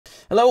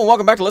Hello and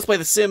welcome back to Let's Play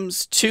The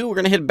Sims 2. We're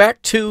going to head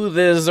back to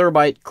the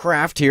Zerbite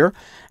craft here.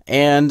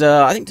 And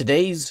I think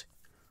today's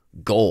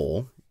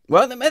goal,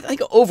 well, I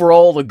think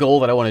overall the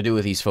goal that I want to do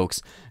with these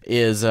folks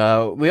is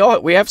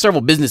we have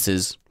several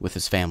businesses with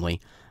this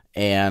family.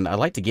 And I'd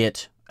like to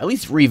get, at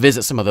least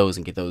revisit some of those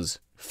and get those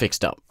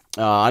fixed up.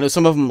 I know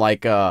some of them,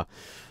 like, I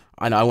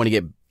know I want to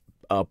get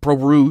Pro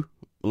Brew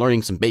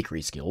learning some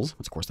bakery skills.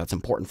 Of course, that's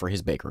important for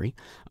his bakery.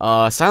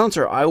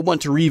 Silencer, I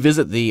want to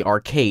revisit the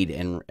arcade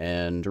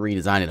and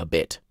redesign it a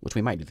bit, which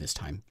we might do this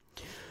time.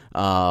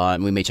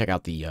 And we may check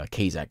out the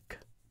Kazak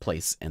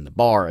place and the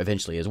bar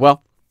eventually as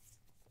well.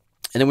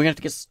 And then we're going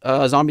to have to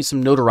get Zombie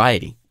some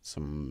notoriety,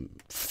 some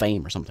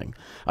fame or something.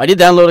 I did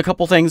download a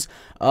couple things.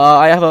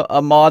 I have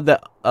a mod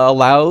that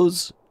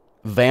allows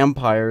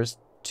vampires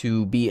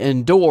to be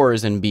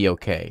indoors and be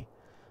okay.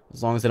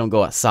 As long as they don't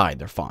go outside,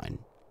 they're fine.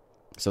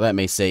 So that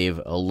may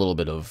save a little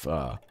bit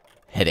of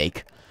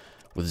headache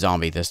with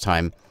Zombie this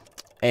time.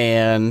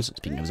 And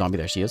speaking of Zombie,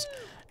 there she is.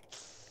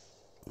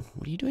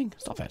 What are you doing?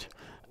 Stop that.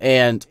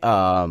 And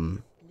I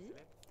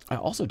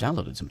also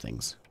downloaded some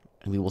things,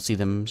 and we will see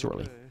them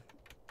shortly.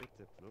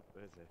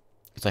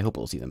 Because I hope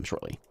we'll see them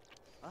shortly.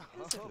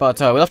 But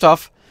we left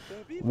off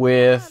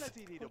with...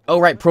 Oh,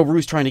 right, Pro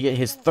Brew's trying to get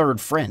his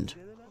third friend.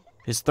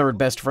 His third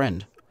best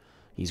friend.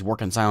 He's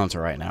working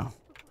Silencer right now.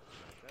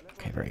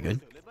 Okay, very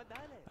good.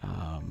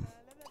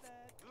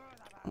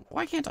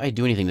 Why can't I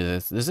do anything to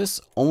this? Does this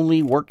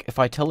only work if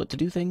I tell it to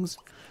do things?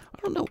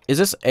 I don't know. Is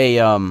this a,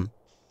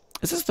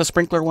 is this the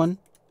sprinkler one?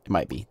 It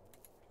might be.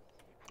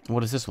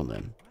 What is this one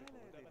then?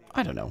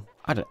 I don't know.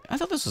 I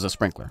thought this was a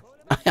sprinkler.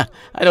 I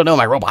don't know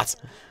my robots.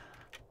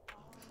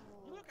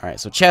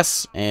 Alright, so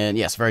chess, and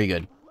yes, very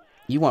good.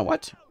 You want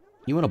what?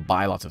 You want to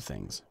buy lots of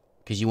things.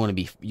 Because you want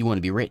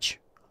to be rich.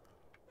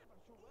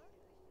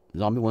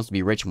 Zombie wants to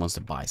be rich and wants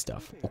to buy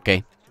stuff.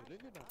 Okay.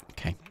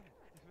 Okay.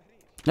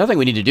 Another thing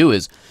we need to do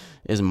is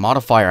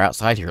modify our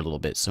outside here a little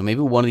bit. So maybe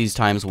one of these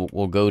times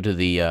we'll go to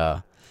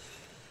the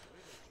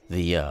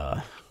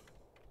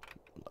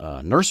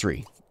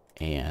nursery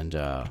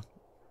and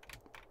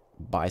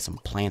buy some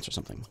plants or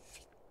something.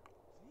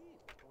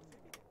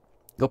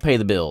 Go pay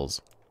the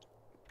bills.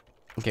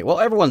 Okay, well,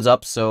 everyone's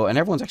up, and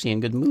everyone's actually in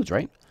good moods,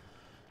 right?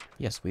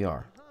 Yes, we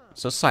are.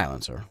 So,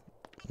 Silencer,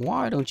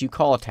 why don't you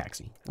call a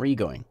taxi? Where are you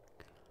going?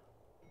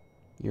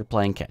 You're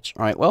playing catch.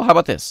 All right, well, how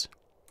about this?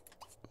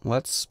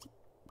 Let's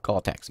call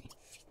a taxi.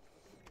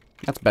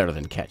 That's better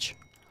than catch.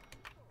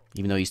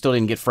 Even though you still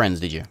didn't get friends,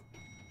 did you?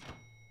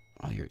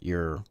 Oh,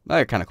 you're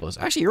kind of close.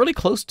 Actually, you're really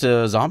close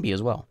to Zombie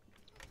as well.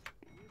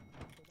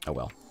 Oh,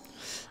 well.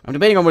 I'm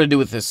debating on what to do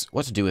with this.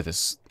 What to do with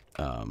this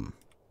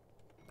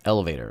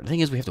elevator. The thing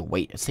is, we have to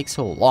wait. It takes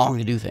so long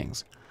to do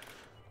things.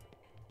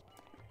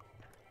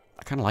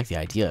 I kind of like the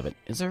idea of it.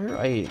 Is there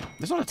a...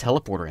 There's not a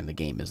teleporter in the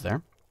game, is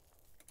there?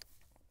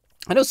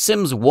 I know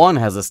Sims 1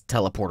 has this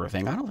teleporter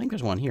thing. I don't think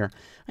there's one here.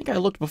 I think I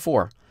looked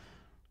before.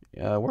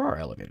 Where are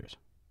elevators?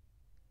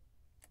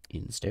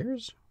 In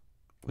stairs?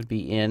 Would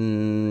be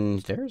in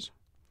stairs?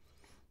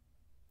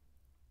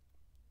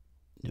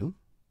 No.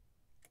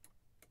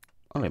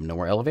 I don't even know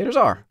where elevators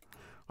are.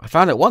 I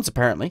found it once,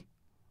 apparently.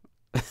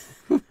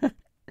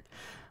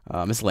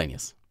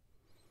 Miscellaneous.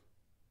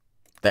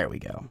 There we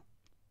go.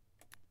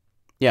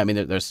 Yeah, I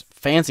mean, there's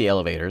fancy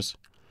elevators.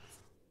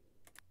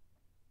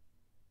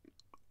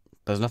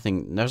 There's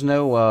nothing, there's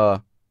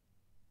no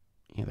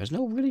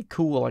really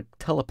cool, like,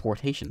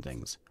 teleportation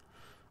things.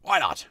 Why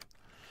not?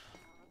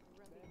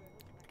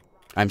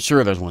 I'm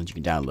sure there's ones you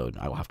can download.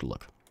 I will have to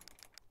look.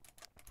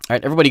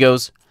 Alright, everybody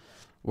goes.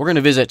 We're going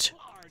to visit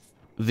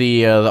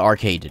the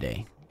arcade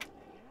today.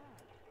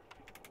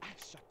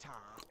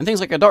 And things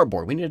like a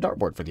dartboard. We need a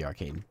dartboard for the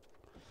arcade.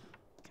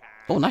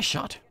 Oh, nice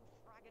shot.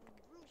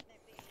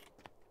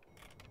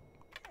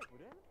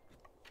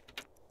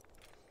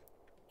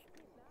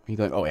 You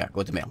going? Oh yeah,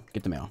 go to the mail.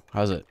 Get the mail.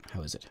 How is it?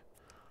 How is it?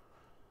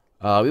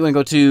 We want to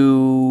go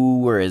to...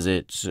 Where is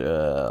it?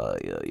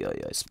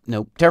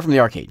 No, tear from the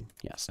arcade.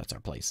 Yes, that's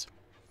our place.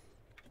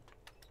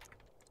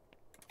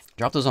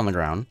 Drop those on the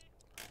ground.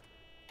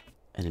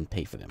 And then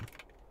pay for them.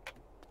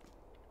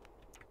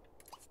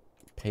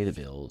 Pay the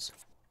bills.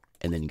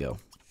 And then go.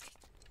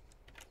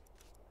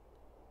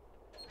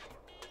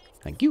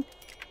 Thank you.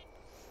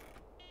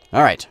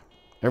 Alright.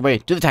 Everybody,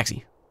 to the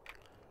taxi.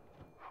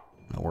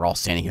 Oh, we're all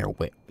standing here.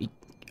 Wait.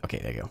 Okay,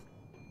 there you go.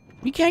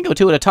 We can go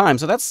two at a time,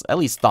 so that's at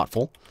least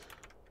thoughtful.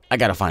 I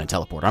gotta find a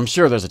teleporter. I'm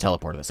sure there's a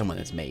teleporter that someone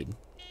has made.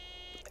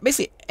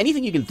 Basically,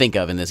 anything you can think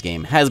of in this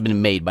game has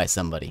been made by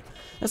somebody.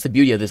 That's the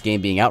beauty of this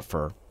game being out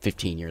for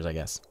 15 years, I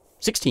guess.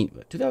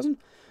 16, 2000?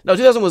 No,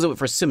 2000 was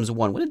for Sims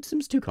 1. When did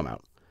Sims 2 come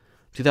out?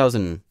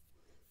 2000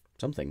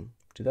 something.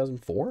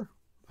 2004?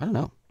 I don't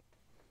know.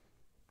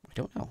 I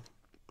don't know.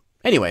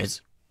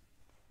 Anyways,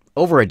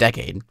 over a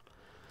decade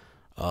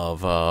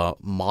of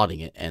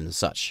modding it and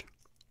such.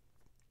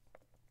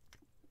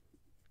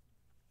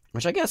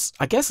 Which I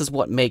guess is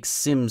what makes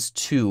Sims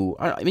 2.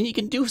 I mean, you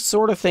can do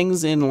sort of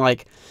things in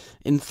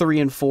 3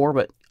 and 4,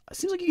 but it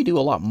seems like you can do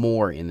a lot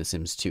more in The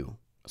Sims 2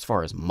 as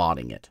far as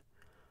modding it.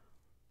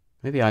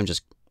 Maybe I'm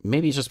just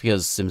Maybe it's just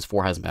because Sims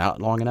 4 hasn't been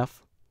out long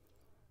enough.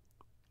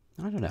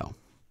 I don't know.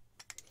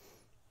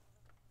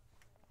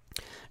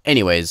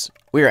 Anyways,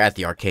 we're at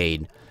the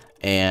arcade,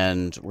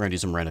 and we're going to do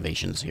some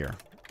renovations here.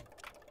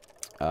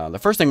 The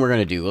first thing we're going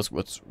to do,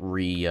 let's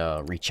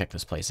recheck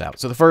this place out.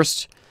 So the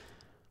first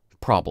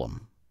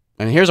problem,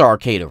 and here's our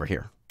arcade over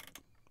here.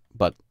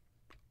 But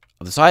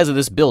the size of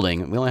this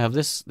building, we only have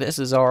this. This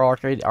is our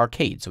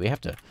arcade, so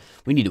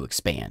we need to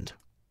expand.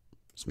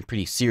 Some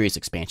pretty serious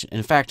expansion.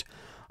 In fact,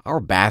 our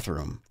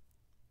bathroom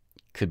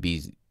could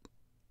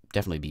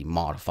definitely be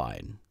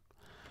modified.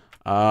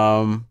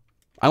 I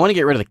want to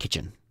get rid of the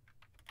kitchen.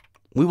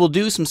 We will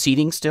do some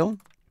seating still.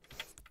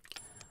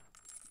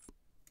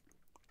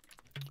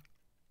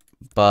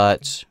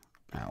 But,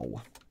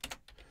 ow.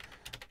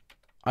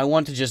 I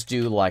want to just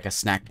do like a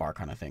snack bar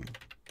kind of thing.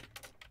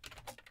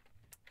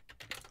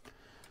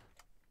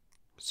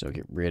 So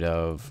get rid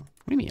of,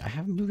 what do you mean? I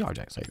haven't moved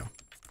objects. There you go.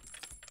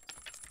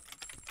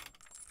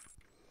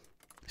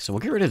 So we'll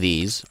get rid of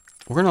these.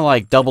 We're going to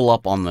like double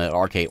up on the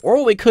arcade. Or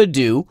what we could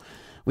do,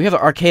 we have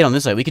the arcade on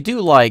this side. We could do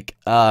like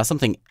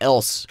something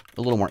else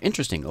a little more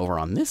interesting over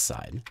on this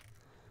side.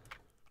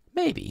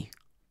 Maybe.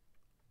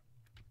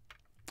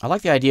 I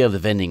like the idea of the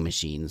vending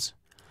machines.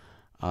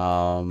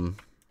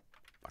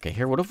 Okay,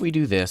 here, what if we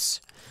do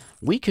this?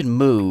 We could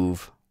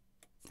move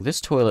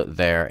this toilet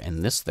there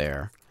and this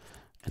there.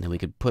 And then we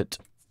could put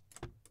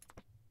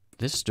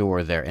this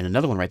door there and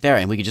another one right there.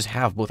 And we could just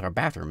have both our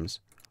bathrooms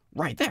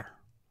right there.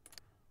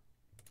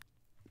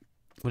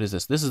 What is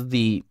this? This is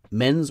the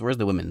men's. Where's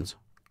the women's?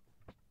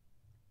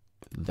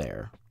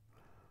 There.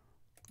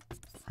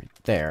 Right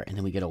there. And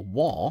then we get a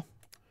wall.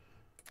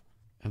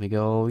 And we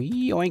go,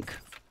 yoink.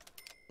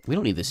 We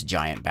don't need this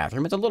giant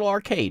bathroom. It's a little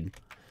arcade.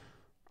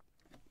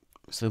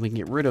 So we can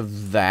get rid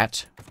of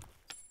that.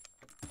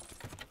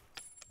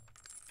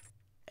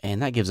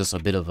 And that gives us a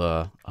bit of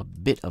a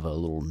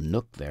little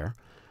nook there.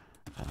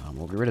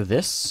 We'll get rid of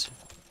this.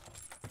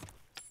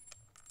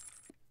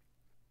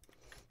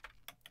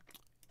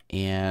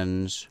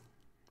 And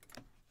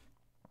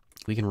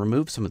we can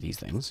remove some of these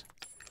things.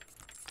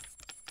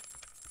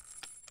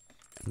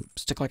 And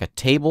stick like a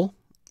table.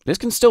 This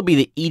can still be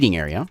the eating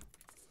area.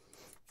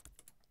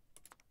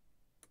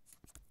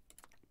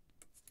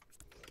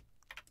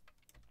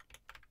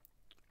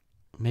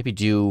 Maybe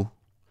do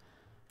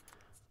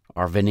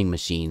our vending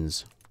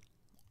machines.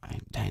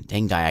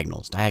 Dang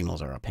diagonals.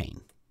 Diagonals are a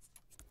pain.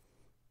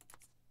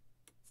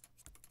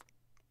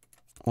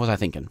 What was I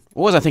thinking?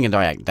 What was I thinking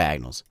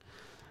diagonals?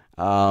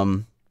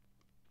 Pop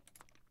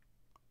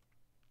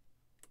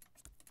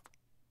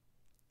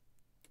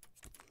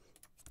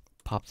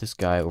this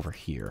guy over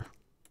here.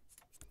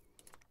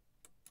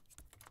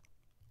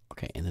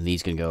 Okay, and then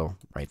these can go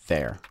right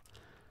there.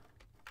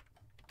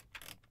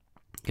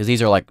 Because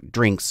these are like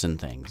drinks and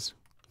things.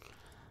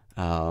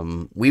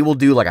 We will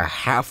do like a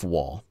half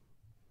wall.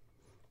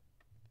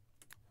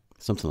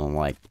 Something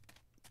like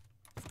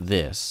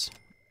this.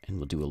 And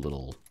we'll do a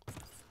little...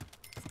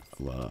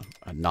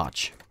 a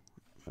notch.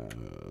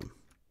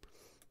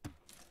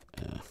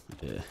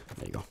 There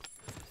you go.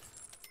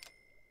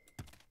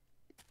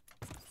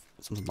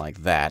 Something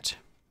like that.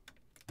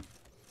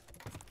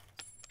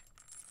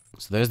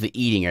 So there's the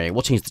eating area.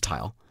 We'll change the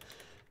tile.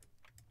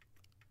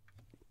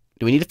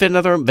 Do we need to fit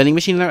another vending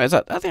machine in there? I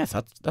think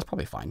that's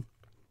probably fine.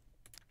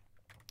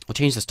 We'll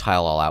change this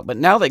tile all out. But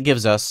now that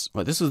gives us...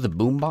 What, this is the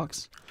boom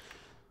box?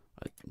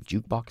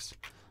 Jukebox?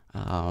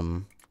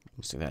 We'll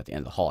stick that at the end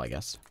of the hall, I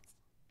guess.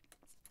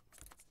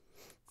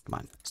 Come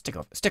on.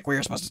 Stick where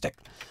you're supposed to stick.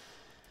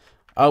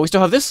 We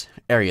still have this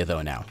area,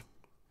 though, now.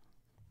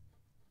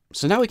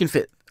 So now we can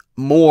fit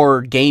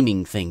more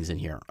gaming things in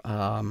here.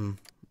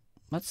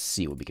 Let's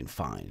see what we can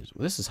find.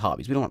 Well, this is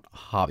hobbies. We don't want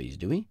hobbies,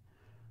 do we?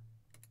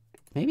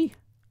 Maybe?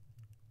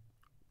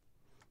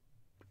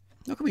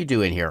 What can we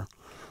do in here?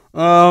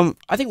 I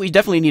think we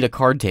definitely need a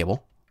card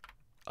table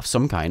of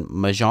some kind.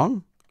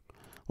 Mahjong?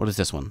 What is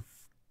this one?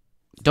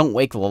 Don't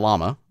wake the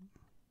llama.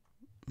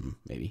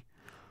 Maybe.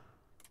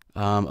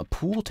 A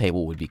pool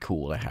table would be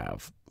cool to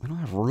have. We don't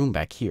have room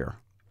back here.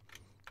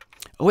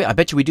 Oh, wait, I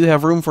bet you we do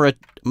have room for a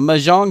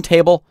Mahjong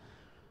table.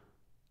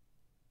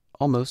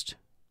 Almost.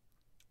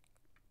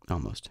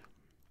 Almost.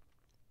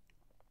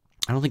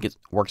 I don't think it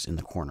works in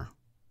the corner.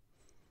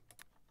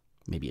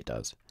 Maybe it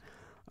does.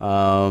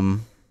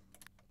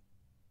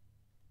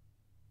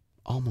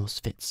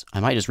 Almost fits. I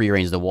might just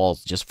rearrange the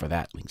walls just for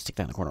that. We can stick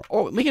that in the corner.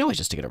 Oh, we can always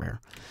just stick it over here.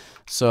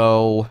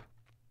 So,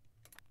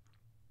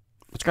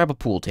 let's grab a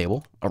pool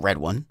table. A red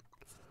one.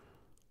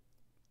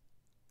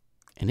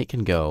 And it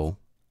can go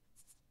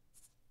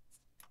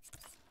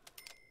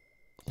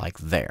like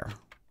there.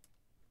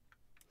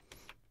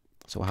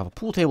 So we'll have a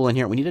pool table in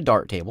here. We need a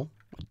dart table.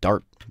 A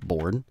dart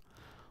board.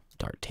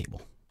 Dart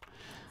table.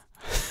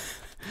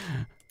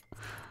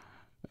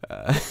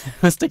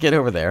 Let's stick it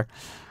over there.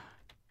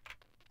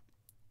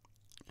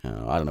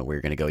 I don't know where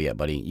you're going to go yet,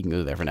 buddy. You can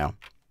go there for now.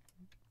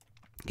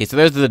 Okay, so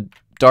there's the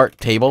dart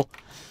table.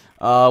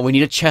 We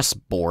need a chess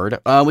board.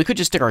 We could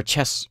just stick our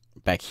chess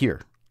back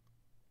here.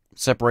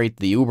 Separate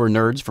the uber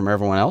nerds from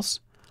everyone else.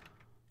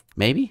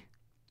 Maybe?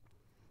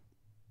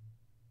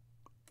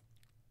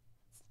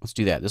 Let's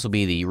do that. This will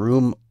be the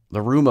room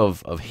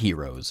of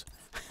heroes.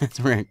 That's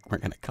what we're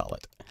going to call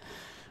it.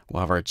 We'll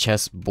have our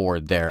chess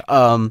board there.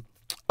 Oh,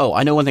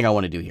 I know one thing I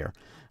want to do here.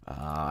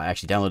 I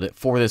actually downloaded it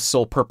for this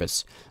sole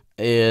purpose.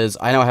 Is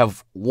I now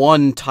have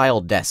 1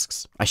 tile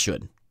desks. I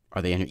should.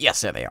 Are they in here?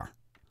 Yes, there they are.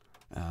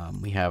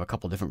 We have a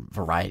couple different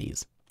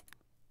varieties.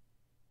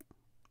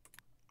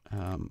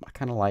 I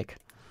kind of like...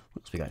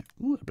 What else we got?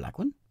 Ooh, a black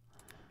one.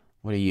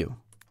 What are you?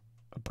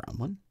 A brown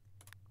one.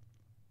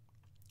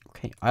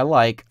 Okay, I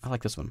like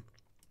this one.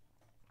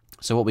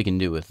 So what we can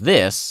do with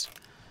this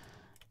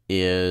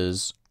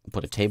is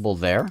put a table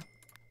there,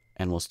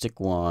 and we'll stick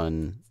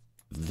one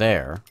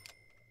there.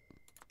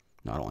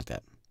 No, I don't like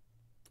that.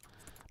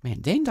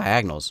 Man, dang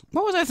diagonals.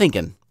 What was I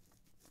thinking?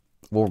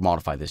 We'll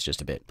modify this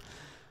just a bit.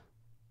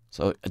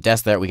 So a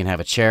desk there, we can have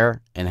a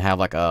chair and have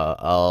like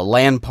a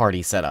LAN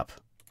party set up.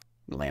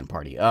 LAN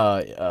party.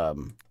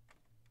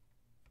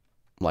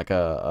 Like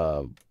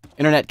a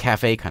internet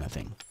cafe kind of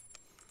thing.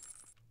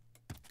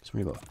 So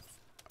we're gonna go.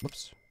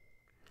 Whoops.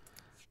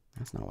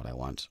 That's not what I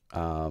want.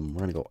 We're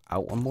gonna go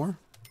out one more.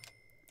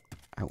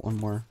 Out one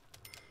more.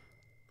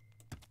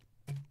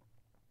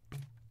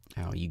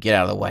 Oh, you get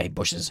out of the way,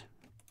 bushes.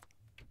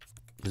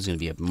 This is gonna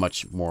be a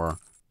much more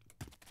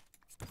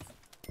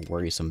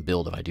worrisome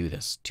build if I do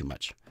this too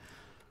much.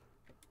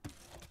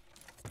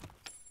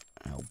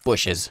 Oh,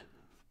 bushes.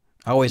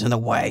 Always in the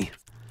way.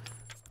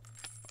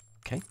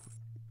 Okay.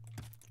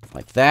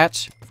 Like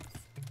that.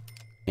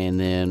 And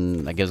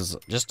then that gives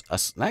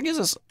us that gives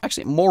us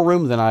actually more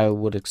room than I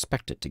would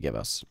expect it to give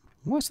us.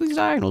 What's these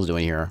diagonals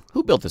doing here?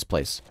 Who built this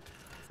place?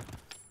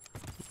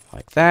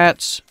 Like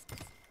that.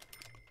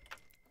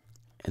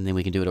 And then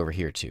we can do it over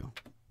here too.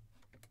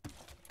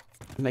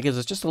 And that gives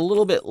us just a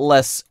little bit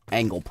less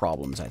angle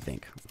problems, I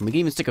think. And we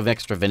can even stick an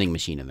extra vending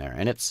machine in there,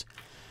 and it's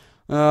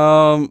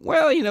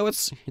well, you know,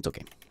 it's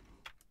okay.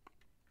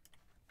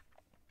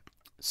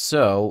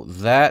 So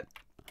that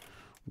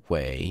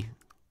way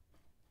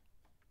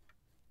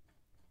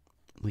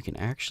we can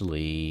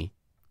actually,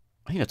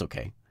 I think that's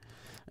okay.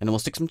 And then we'll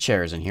stick some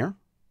chairs in here.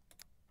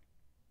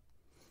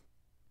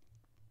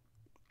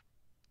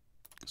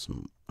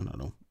 Some, I don't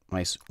know,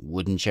 nice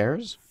wooden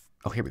chairs.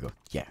 Oh, here we go.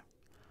 Yeah.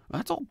 Well,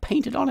 that's all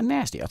painted on and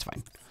nasty. That's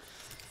fine.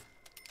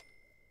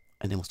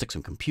 And then we'll stick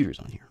some computers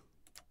on here.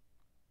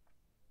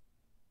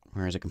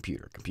 Where is a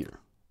computer? Computer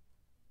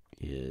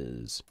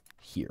is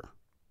here.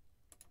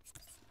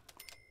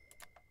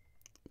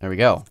 There we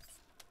go.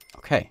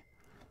 Okay.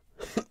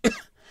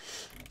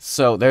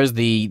 So there's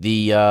the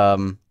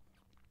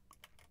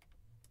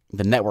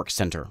network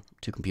center.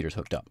 2 computers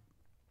hooked up.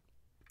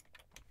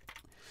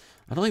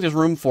 I don't think there's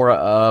room for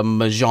a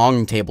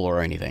mahjong table or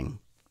anything.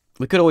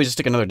 We could always just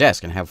stick another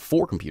desk and have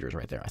 4 computers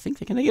right there. I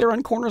think can they get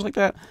around corners like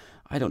that?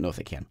 I don't know if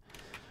they can.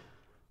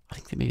 I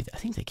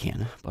think they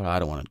can, but I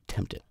don't want to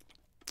tempt it.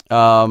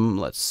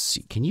 Let's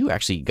see. Can you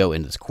actually go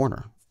in this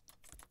corner?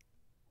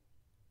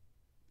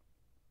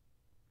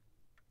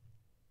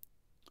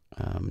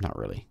 Not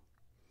really.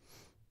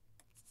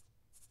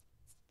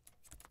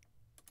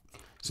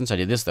 Since I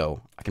did this,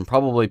 though, I can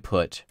probably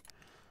put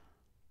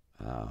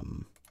my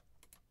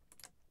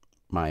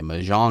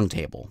mahjong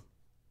table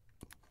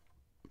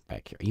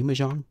back here. Are you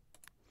mahjong?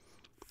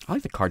 I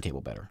like the card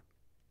table better.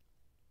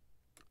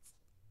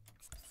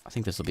 I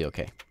think this will be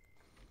okay.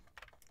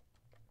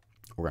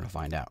 We're going to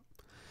find out.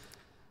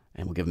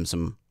 And we'll give them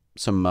some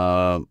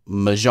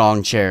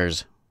mahjong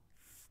chairs.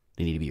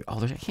 They need to be...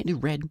 Oh, I can't do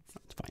red.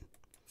 That's fine.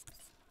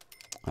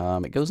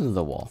 It goes into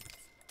the wall.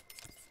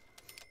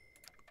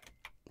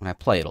 When I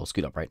play, it'll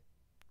scoot up, right?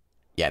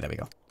 Yeah, there we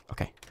go.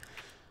 Okay.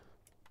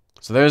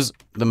 So there's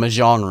the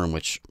mahjong room,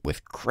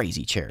 with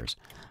crazy chairs.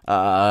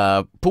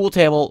 Pool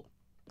table,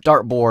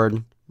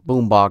 dartboard,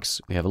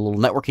 boombox. We have a little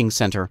networking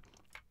center,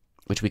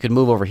 which we could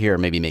move over here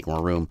and maybe make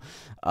more room.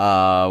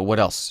 What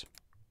else?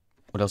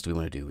 What else do we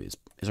want to do? Is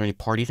there any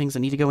party things that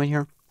need to go in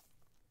here?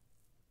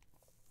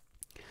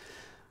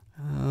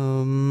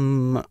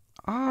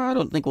 I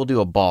don't think we'll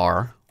do a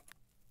bar.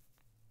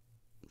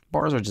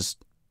 Bars are just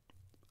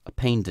a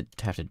pain to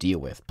have to deal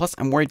with. Plus,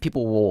 I'm worried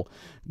people will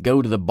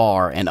go to the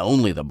bar and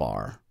only the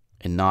bar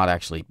and not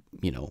actually,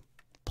 you know,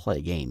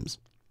 play games.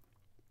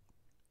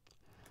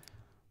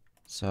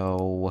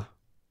 So,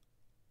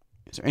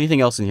 is there anything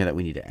else in here that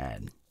we need to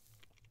add?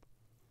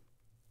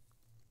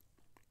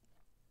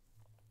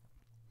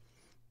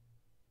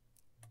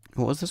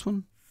 What was this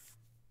one?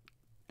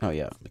 Oh,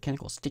 yeah,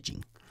 mechanical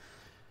stitching.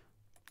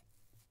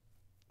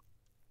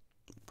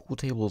 Pool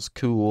table's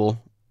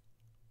cool.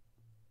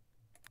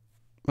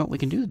 Well, we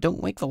can do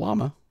Don't Wake the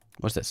Llama.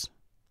 What's this?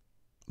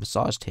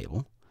 Massage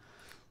table.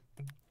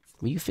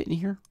 Will you fit in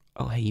here?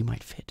 Oh, hey, you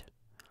might fit.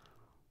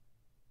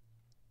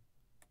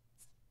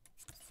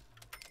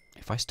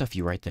 If I stuff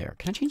you right there,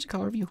 can I change the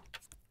color of you?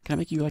 Can I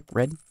make you, like,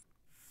 red?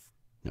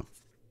 No.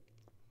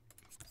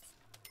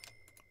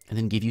 And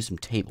then give you some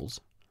tables.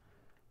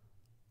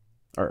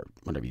 Or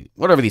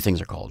whatever these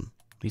things are called.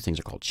 These things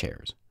are called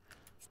chairs.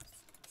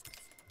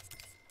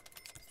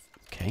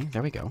 Okay,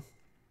 there we go.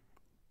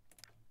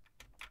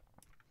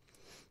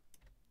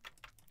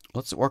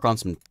 let's work on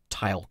some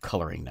tile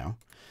coloring now.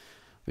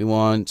 We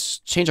want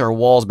to change our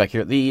walls back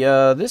here.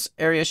 The this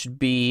area should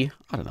be,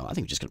 I don't know, I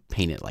think we're just going to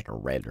paint it like a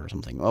red or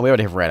something. Well, we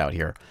already have red out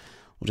here.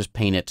 We'll just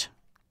paint it.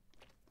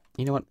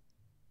 You know what?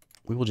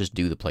 We will just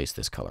do the place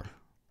this color.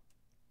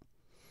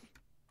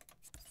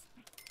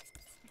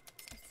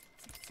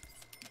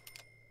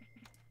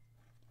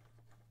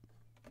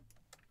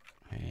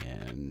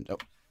 And, oh,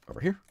 over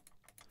here.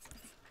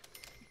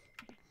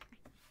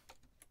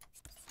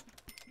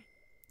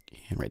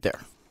 And right there.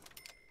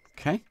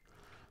 Okay.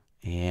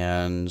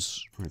 And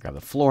we're going to grab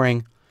the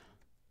flooring.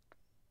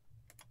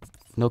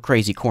 No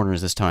crazy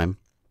corners this time.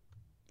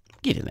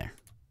 Get in there.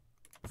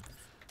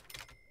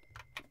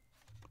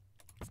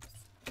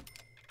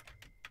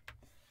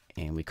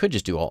 And we could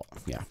just do all,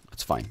 yeah,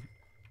 that's fine.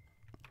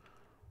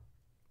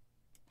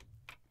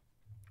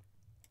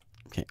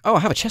 Okay. Oh, I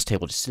have a chess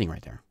table just sitting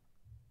right there.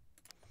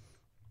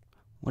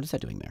 What is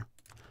that doing there?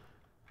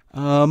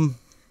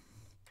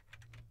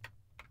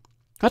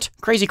 What?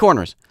 Crazy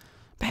corners.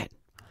 Bad.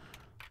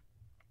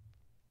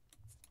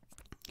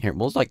 Here,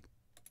 we'll just, like,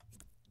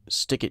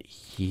 stick it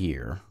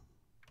here-ish.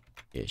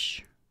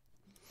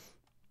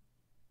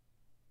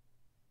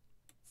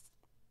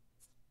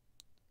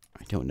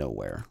 I don't know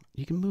where.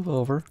 You can move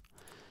over.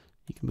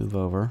 You can move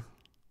over.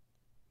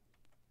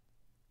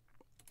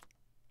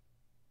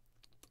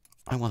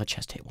 I want a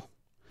chess table.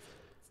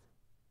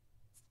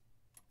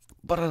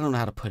 But I don't know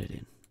how to put it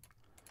in.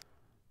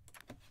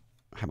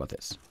 How about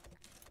this?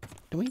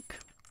 Doink.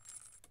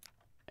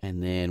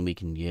 And then we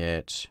can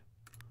get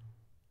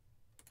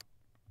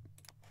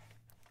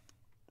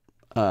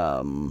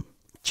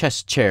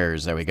chess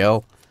chairs. There we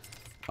go.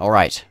 All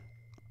right.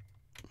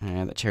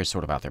 And that chair's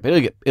sort of out there, but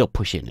it'll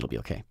push in. It'll be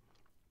okay.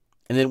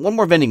 And then one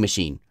more vending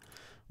machine,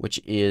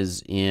 which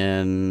is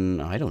in,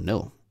 I don't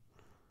know.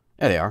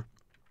 There they are.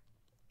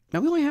 Now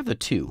we only have the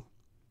two.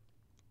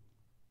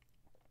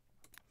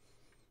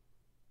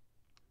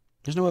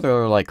 There's no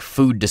other, like,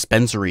 food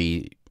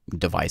dispensary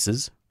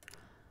devices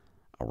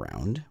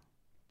around.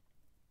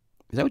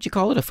 Is that what you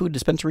call it? A food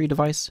dispensary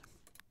device?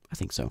 I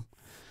think so.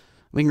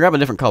 We can grab a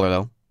different color,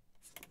 though.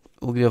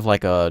 We'll give,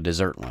 like, a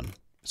dessert one.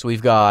 So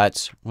we've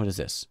got, what is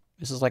this?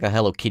 This is like a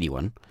Hello Kitty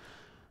one.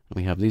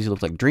 We have these that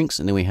look like drinks,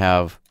 and then we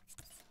have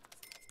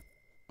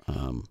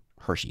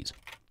Hershey's.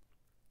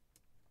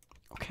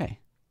 Okay.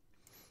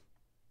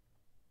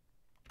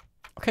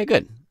 Okay,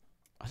 good.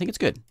 I think it's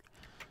good.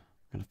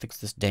 I'm going to fix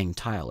this dang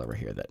tile over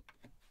here. That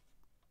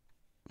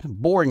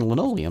boring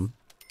linoleum.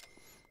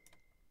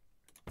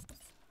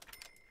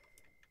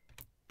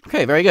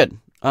 Okay, very good.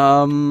 We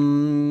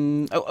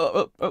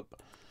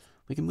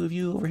can move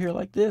you over here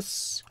like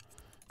this.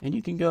 And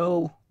you can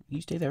go,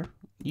 you stay there.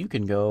 You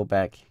can go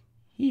back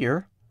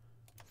here.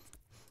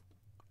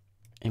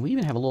 And we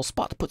even have a little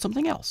spot to put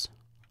something else.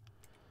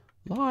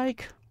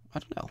 Like, I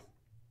don't know.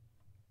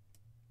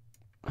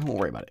 I won't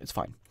worry about it. It's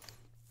fine.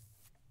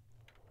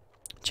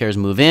 Chairs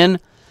move in.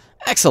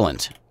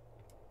 Excellent.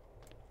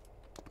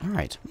 All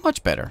right.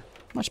 Much better.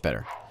 Much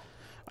better.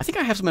 I think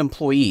I have some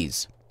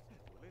employees.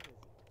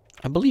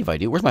 I believe I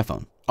do. Where's my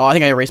phone? Oh, I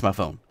think I erased my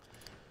phone.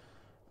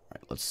 All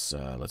right. Let's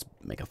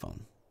make a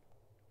phone.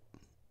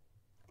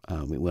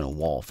 We went a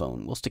wall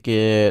phone. We'll stick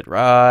it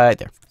right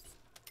there.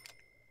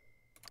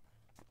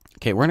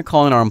 Okay, we're going to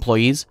call in our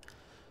employees.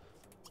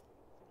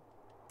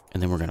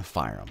 And then we're going to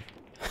fire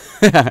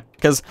them.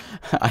 Because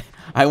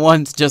I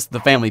want just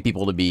the family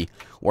people to be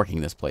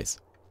working this place.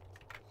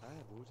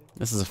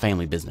 This is a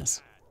family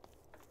business.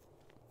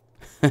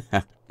 We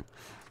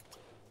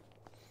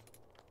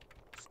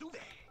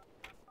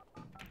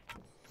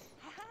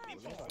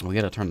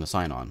got to turn the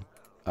sign on.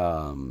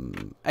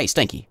 Hey,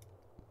 Stanky.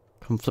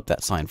 Come flip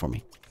that sign for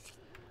me.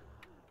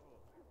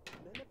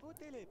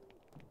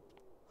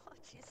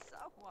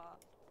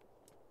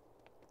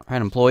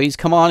 Alright, employees,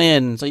 come on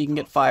in so you can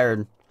get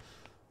fired.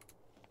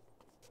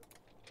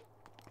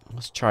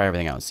 Let's try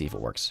everything out and see if it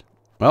works.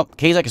 Well,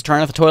 Kazak is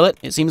trying out the toilet.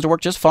 It seems to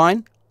work just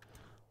fine.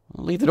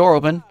 I'll leave the door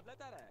open.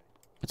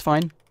 It's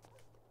fine.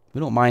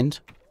 We don't mind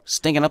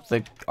stinking up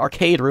the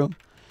arcade room.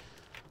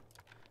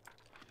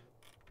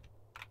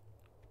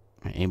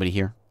 Alright, anybody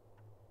here?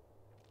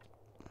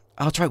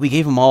 Oh, that's right. We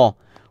gave them all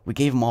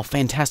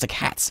fantastic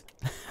hats.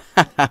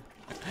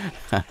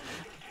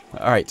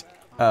 Alright.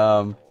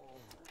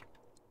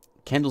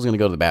 Kendall's gonna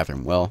go to the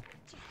bathroom. Well,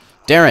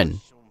 Darren.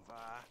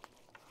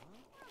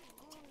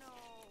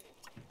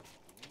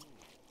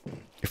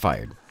 You're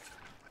fired.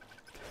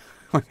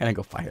 We're gonna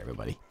go fire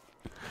everybody.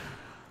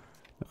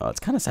 Oh,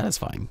 it's kind of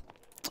satisfying.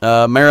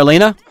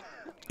 Marilena,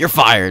 you're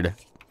fired.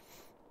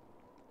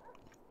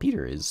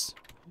 Peter is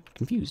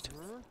confused.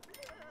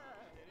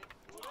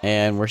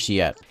 And where's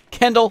she at?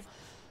 Kendall.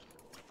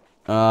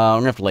 I'm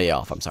gonna have to lay you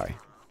off. I'm sorry.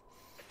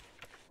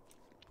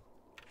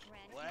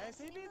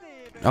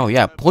 Oh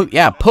yeah,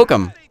 poke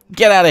him.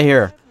 Get out of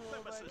here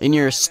in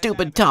your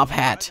stupid top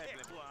hat.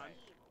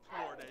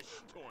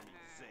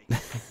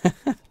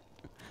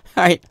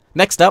 All right,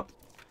 next up.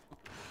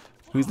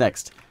 Who's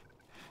next?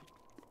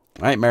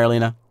 All right,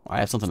 Marilena, I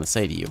have something to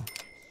say to you.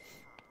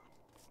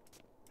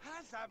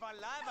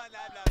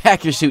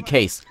 Pack your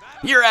suitcase.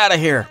 You're out of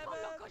here.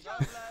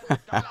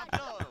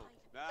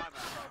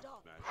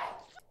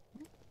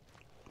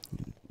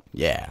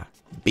 Yeah,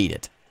 beat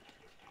it.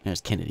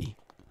 There's Kennedy.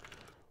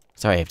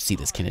 Sorry, I have to see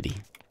this Kennedy.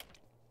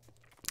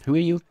 Who are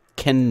you?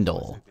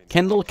 Kendall.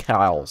 Kendall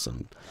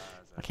Carlson.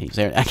 I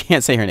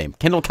can't say her name.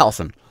 Kendall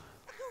Carlson.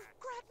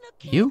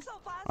 You?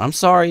 I'm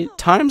sorry.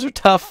 Times are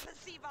tough.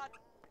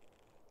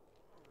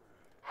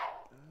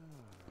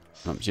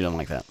 Oh, she doesn't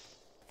like that.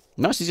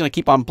 No, she's going to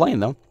keep on playing,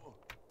 though.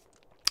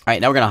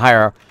 Alright, now we're going to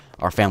hire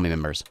our family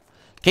members.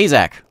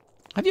 Kazak,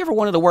 have you ever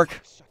wanted to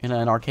work in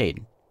an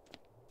arcade?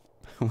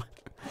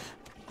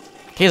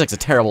 Kazak's a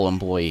terrible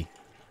employee.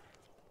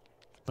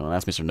 Don't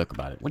ask Mr. Nook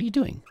about it. What are you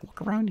doing?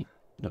 Walk around.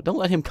 No, don't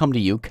let him come to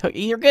you.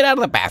 Either get out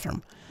of the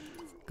bathroom.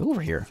 Go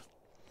over here.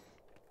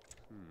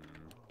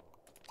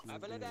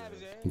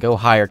 Go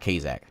hire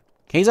Kazak.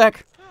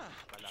 Kazak,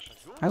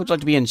 I would like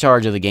to be in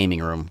charge of the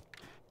gaming room.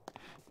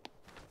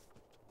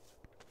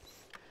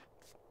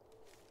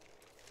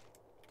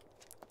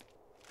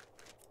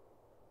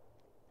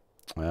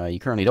 You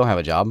currently don't have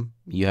a job.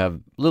 You have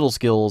little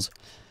skills.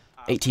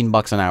 18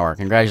 bucks an hour.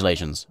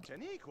 Congratulations.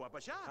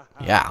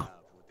 Yeah.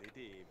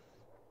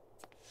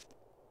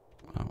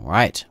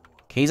 Alright.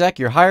 Kazak,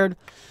 you're hired.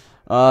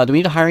 Do we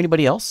need to hire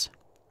anybody else?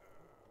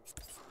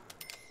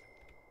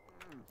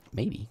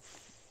 Maybe.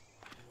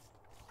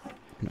 I'm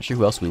not sure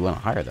who else we want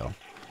to hire, though.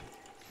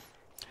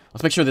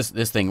 Let's make sure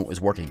this thing is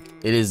working.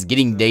 It is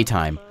getting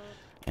daytime,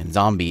 and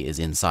Zombie is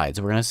inside.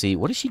 So we're going to see.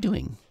 What is she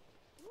doing?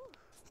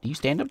 Do you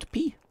stand up to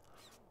pee?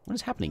 What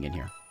is happening in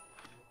here?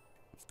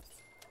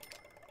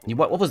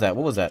 What was that?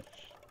 What was that?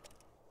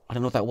 I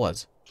don't know what that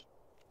was.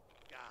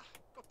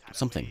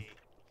 Something.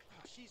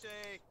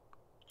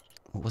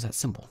 What was that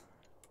symbol?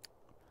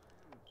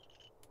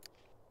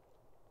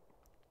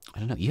 I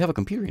don't know. You have a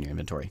computer in your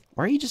inventory.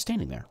 Why are you just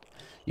standing there?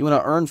 You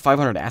want to earn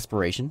 500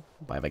 aspiration.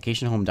 Buy a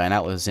vacation home, dine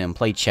out with a sim,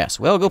 play chess.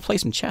 Well, go play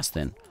some chess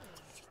then.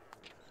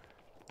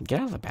 Get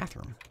out of the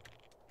bathroom.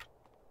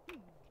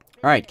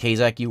 Alright,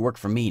 Kazak, you work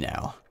for me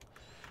now.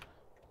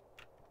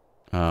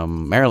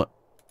 Marilyn.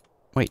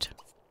 Wait.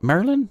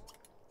 Marilyn?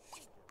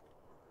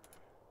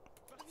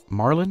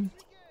 Marlin?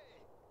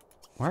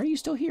 Why are you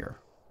still here?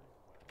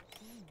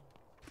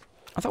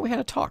 I thought we had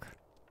a talk.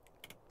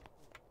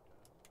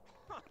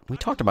 We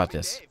talked about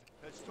this.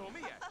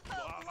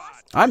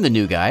 I'm the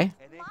new guy.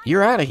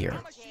 You're out of here.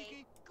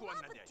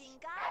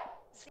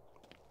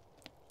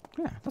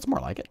 Yeah, that's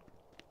more like it.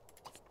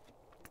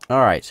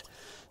 Alright.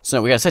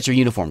 So we gotta set your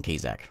uniform,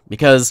 Kazak.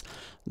 Because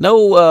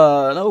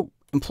no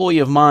employee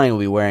of mine will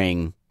be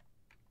wearing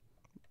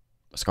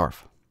a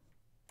scarf.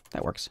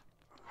 That works.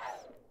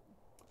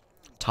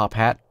 Top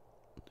hat.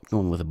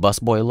 Going with a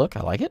busboy look.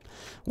 I like it.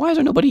 Why is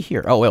there nobody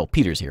here? Oh, well,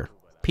 Peter's here.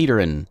 Peter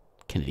and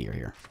Kennedy are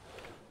here.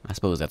 I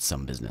suppose that's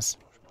some business.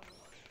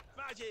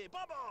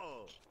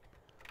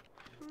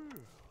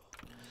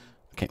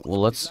 Okay,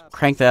 well, let's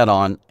crank that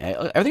on.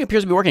 Everything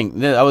appears to be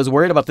working. I was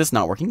worried about this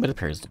not working, but it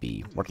appears to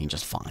be working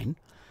just fine.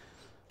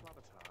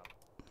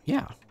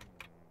 Yeah.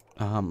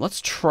 Let's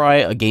try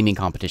a gaming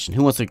competition.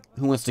 Who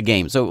wants to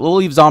game? So we'll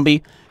leave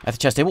Zombie at the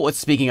chess table.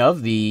 Speaking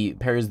of, the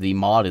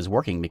mod is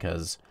working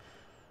because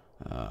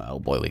oh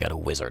boy, we got a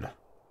wizard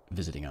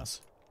visiting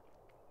us.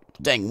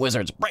 Dang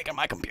wizard's breaking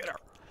my computer.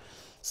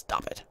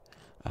 Stop it.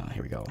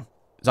 Here we go.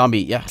 Zombie,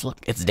 yeah, look,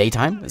 it's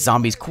daytime.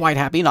 Zombie's quite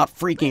happy, not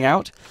freaking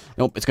out.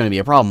 Nope, it's going to be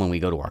a problem when we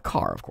go to our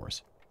car, of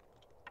course.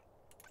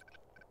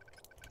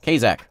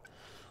 Kazak,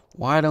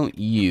 why don't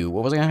you...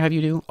 What was I going to have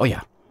you do? Oh,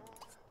 yeah.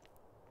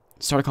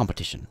 Start a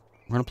competition.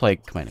 We're going to play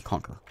Command &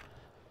 Conquer.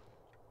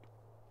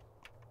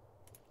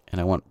 And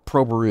I want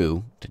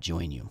Probaru to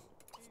join you.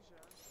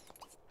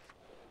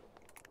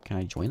 Can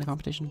I join the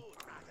competition?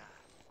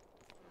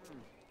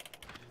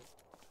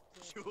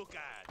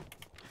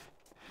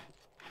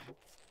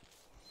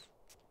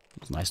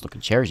 Those nice looking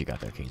chairs you got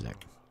there, Kazak.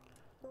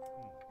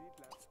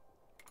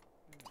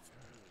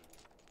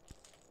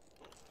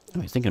 Oh,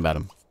 he's thinking about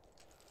him.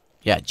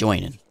 Yeah,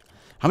 joining.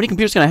 How many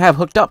computers can I have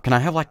hooked up? Can I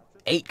have like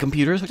 8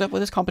 computers hooked up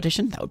with this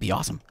competition? That would be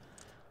awesome.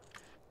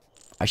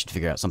 I should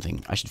figure out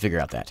something. I should figure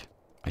out that.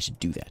 I should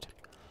do that.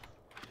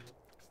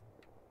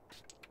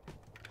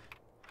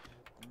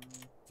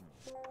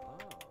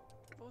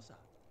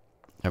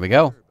 There we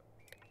go.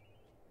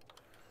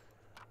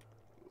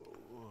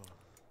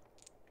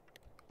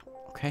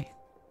 Okay.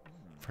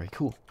 Very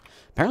cool.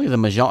 Apparently the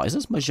Mahjong... Is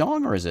this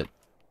Mahjong or is it...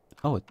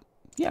 Oh,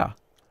 yeah.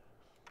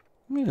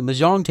 I mean, the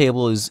Mahjong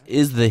table is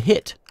the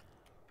hit.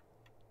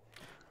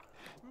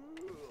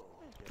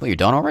 Wait, you're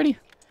done already?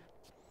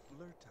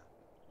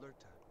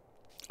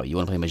 Oh, you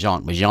want to play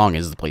Mahjong? Mahjong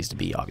is the place to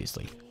be,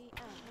 obviously.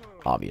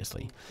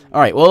 Obviously.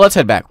 Alright, well, let's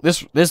head back.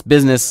 This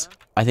business,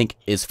 I think,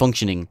 is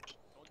functioning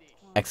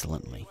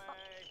excellently.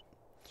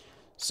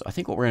 So I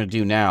think what we're going to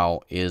do now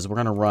is we're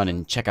going to run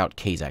and check out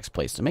Kazak's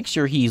place to make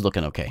sure he's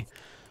looking okay.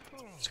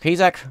 So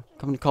Kazak,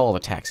 come and call a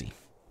taxi.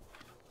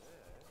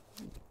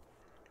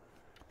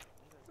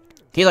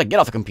 Kazak, get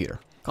off the computer.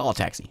 Call a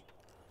taxi.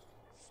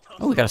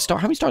 Oh, we got a star.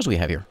 How many stars do we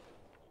have here?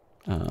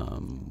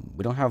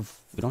 We don't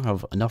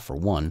have enough for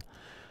one.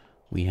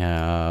 We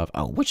have,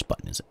 oh, which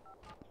button is it?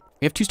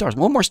 We have 2 stars.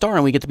 One more star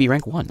and we get to be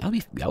rank 1.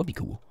 That would be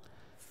cool.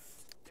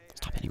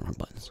 Stop hitting wrong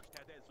buttons.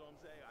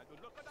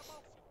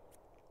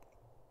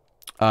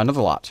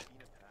 Another lot.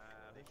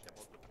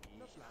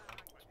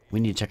 We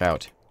need to check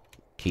out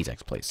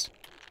Kazak's place.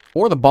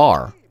 Or the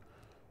bar.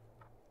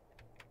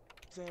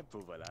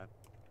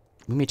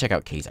 We may check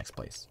out Kazak's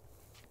place.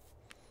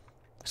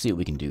 See what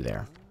we can do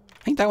there.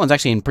 I think that one's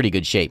actually in pretty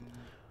good shape.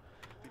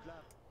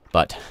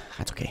 But,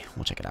 that's okay.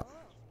 We'll check it out.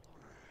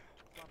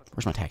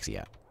 Where's my taxi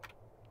at?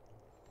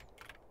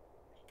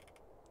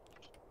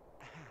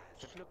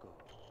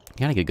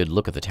 Gotta get a good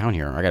look at the town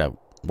here. I gotta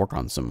work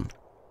on some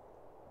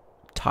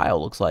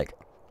tile, looks like.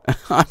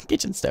 On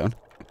kitchen stone.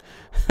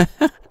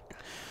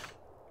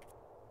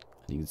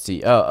 You can see,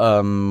 we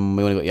want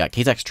to go, yeah,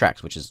 Kazak's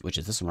Tracks, which is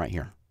this one right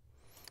here.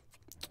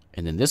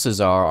 And then this is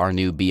our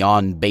new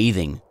Beyond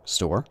Bathing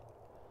store.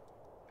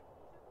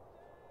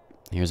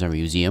 Here's our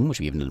museum, which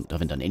we haven't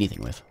done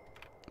anything with.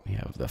 We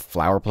have the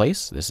flower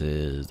place. This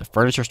is the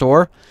furniture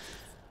store.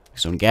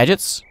 Stone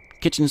gadgets,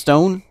 kitchen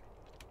stone.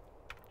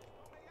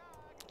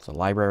 There's a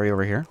library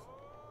over here.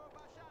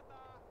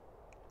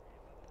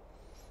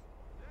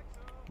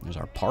 There's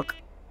our park.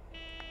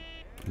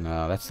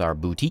 That's our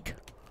boutique.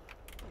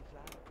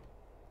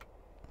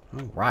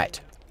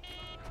 Alright.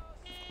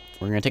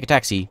 We're going to take a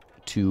taxi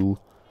to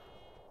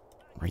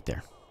right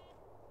there.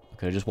 We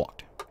could have just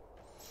walked.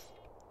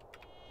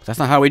 But that's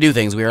not how we do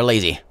things. We are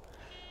lazy.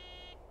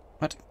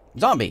 What?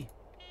 Zombie!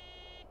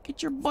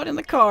 Get your butt in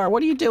the car.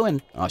 What are you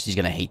doing? Oh, she's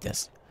going to hate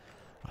this.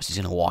 Oh, she's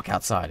going to walk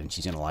outside and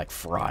she's going to, like,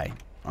 fry.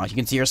 Oh, you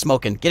can see her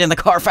smoking. Get in the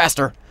car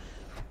faster!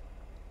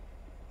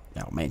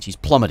 Oh, man, she's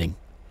plummeting.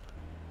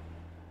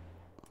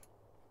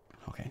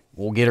 Okay,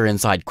 we'll get her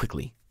inside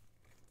quickly.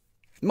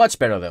 Much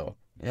better, though.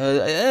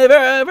 Very,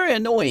 very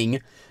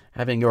annoying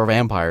having your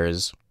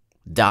vampires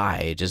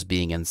die just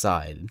being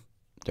inside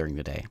during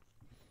the day.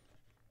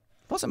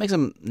 Plus, it makes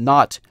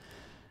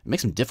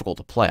them difficult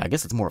to play. I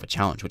guess it's more of a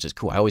challenge, which is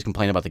cool. I always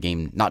complain about the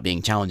game not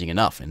being challenging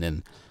enough, and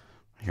then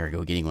here I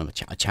go getting one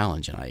a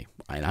challenge, and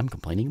I'm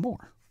complaining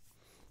more.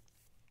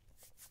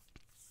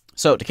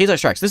 So, to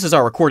Kazak's Tracks, this is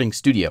our recording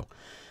studio.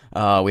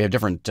 We have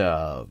different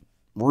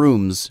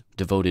rooms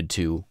devoted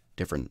to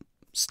different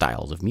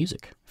styles of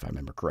music, if I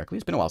remember correctly.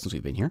 It's been a while since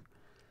we've been here.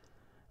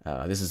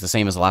 This is the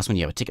same as the last one.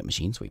 You have a ticket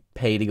machine, so we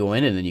pay to go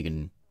in, and then you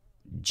can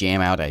jam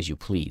out as you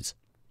please.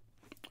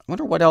 I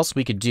wonder what else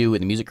we could do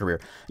in the music career.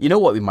 You know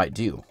what we might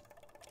do?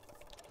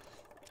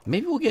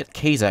 Maybe we'll get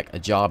Kazak a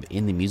job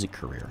in the music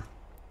career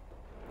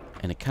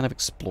and to kind of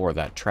explore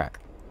that track.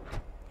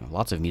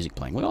 Lots of music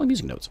playing. Look at all the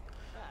music notes.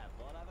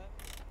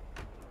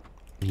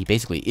 And he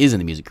basically is in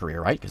the music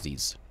career, right? Because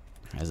he's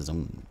has his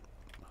own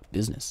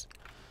business.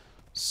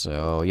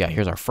 So, yeah,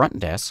 here's our front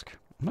desk.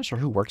 I'm not sure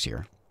who works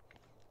here.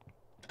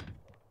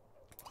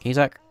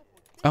 Kazak?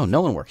 Oh,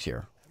 no one works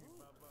here.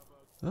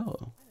 Oh.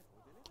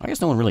 I guess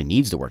no one really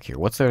needs to work here.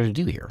 What's there to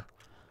do here?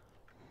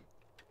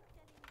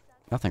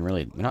 Nothing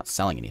really. We're not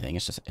selling anything.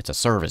 It's a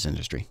service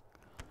industry.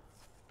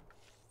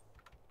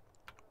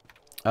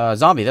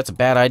 Zombie, that's a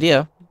bad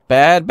idea.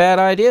 Bad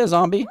idea,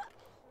 zombie.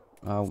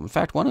 In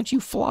fact, why don't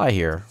you fly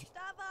here?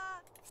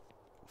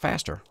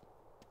 Faster.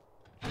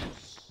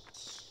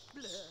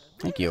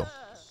 Thank you.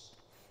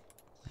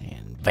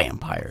 And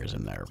vampires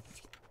and they're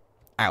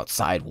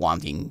outside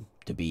wanting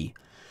to be.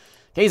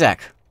 Kazak,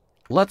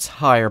 let's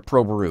hire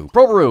Probaru.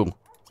 Probaru!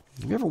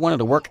 Have you ever wanted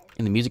to work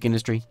in the music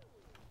industry?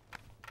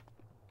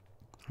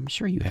 I'm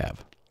sure you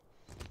have.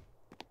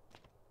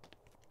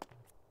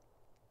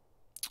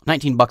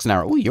 19 bucks an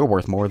hour. Ooh, you're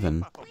worth more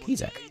than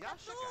Kazak.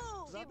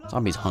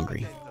 Zombie's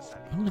hungry.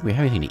 I don't think we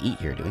have anything to eat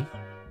here, do we?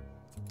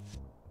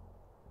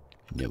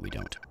 No, we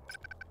don't.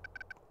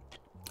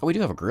 Oh, we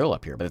do have a grill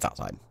up here, but it's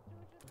outside.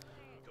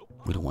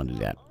 We don't want to do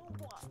that.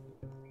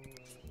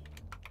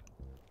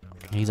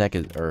 Kazak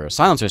is, or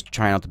Silencer's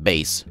trying out the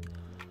bass.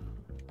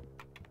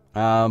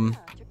 Okay,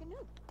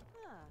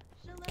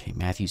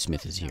 Matthew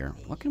Smith is here.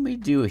 What can we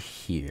do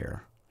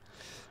here?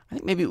 I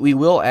think maybe we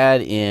will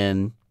add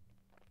in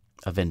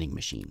a vending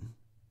machine.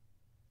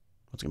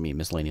 What's going to be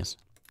miscellaneous?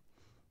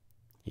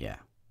 Yeah.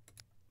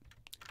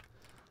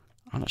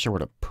 I'm not sure where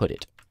to put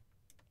it.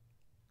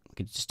 We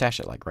could just stash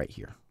it like right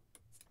here.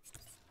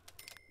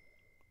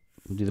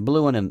 We'll do the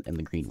blue one and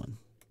the green one.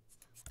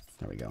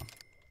 There we go.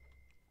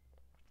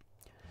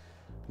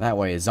 That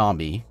way a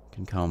zombie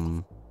can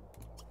come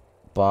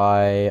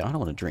by. I don't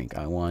want a drink.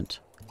 I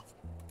want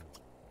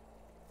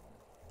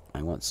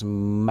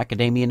some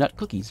macadamia nut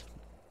cookies.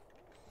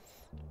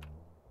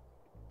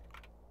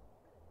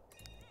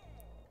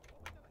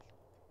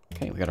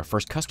 Okay, we got our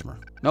first customer.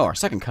 No, our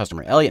second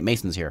customer. Elliot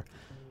Mason's here.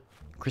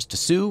 Krista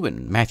Sue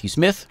and Matthew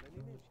Smith.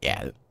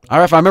 Yeah, if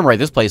I remember right,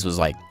 this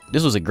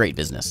was a great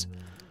business.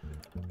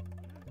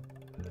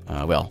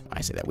 Well,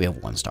 I say that. We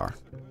have 1 star.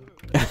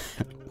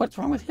 What's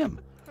wrong with him?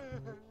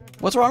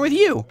 What's wrong with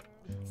you?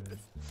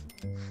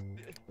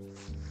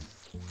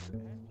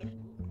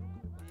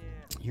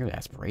 Your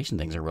aspiration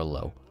things are real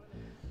low.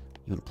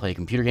 You want to play a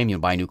computer game? You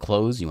want to buy new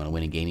clothes? You want to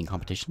win a gaming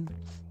competition?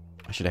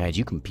 I should have had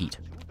you compete.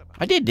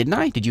 I did, didn't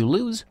I? Did you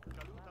lose?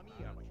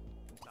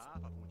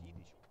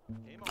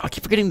 I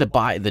keep forgetting to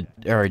buy the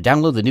or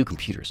download the new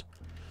computers.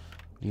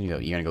 You're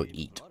gonna go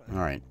eat.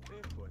 Alright.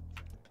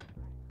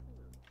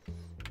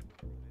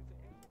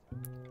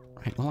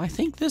 Alright, well I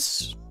think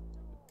this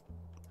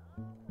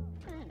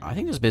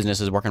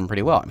business is working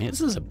pretty well. I mean, this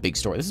is a big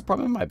store. This is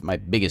probably my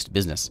biggest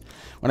business.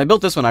 When I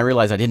built this one, I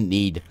realized I didn't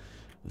need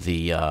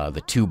the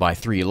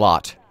 2x3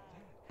 lot.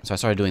 So I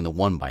started doing the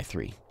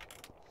 1x3.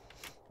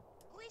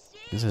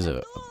 This is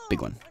a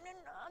big one.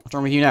 What's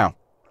wrong with you now?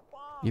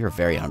 You're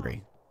very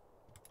hungry.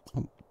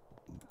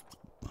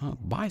 Oh,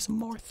 buy some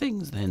more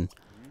things then.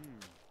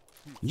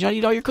 Did you not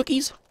eat all your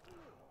cookies?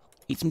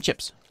 Eat some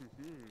chips.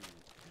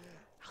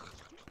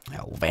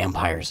 Oh,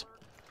 vampires.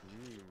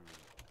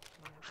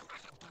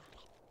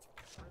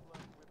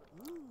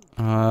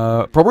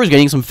 Prober's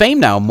getting some fame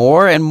now.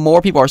 More and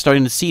more people are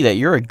starting to see that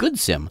you're a good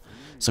sim.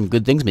 Some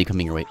good things may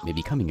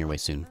be coming your way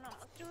soon.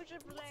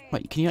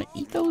 What, can you not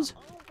eat those?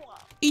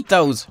 Eat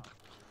those!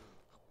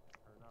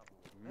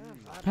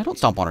 I don't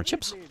stomp on our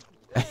chips.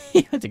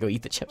 You have to go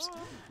eat the chips.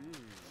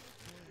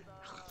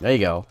 There you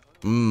go.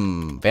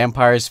 Mmm,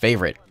 vampire's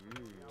favorite.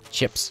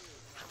 Chips.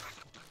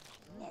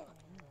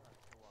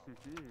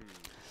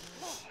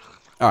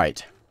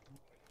 Alright.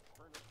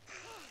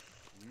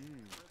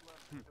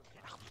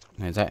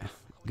 Is that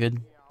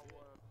good?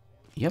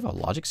 You have a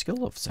logic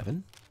skill of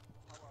 7?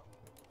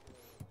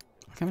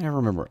 I can't ever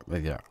remember.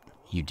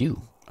 You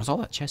do. That's all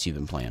that chess you've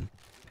been playing.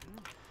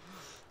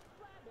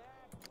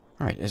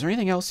 Alright, is there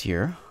anything else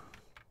here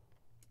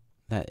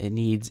that it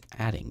needs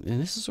adding? And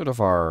this is sort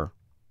of our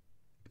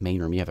main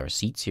room. You have our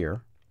seats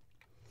here.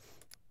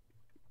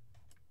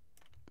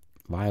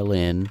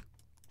 Violin.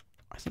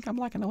 I think I'm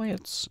liking the way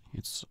it's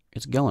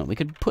going. We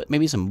could put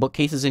maybe some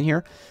bookcases in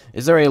here.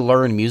 Is there a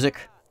learn music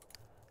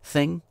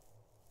thing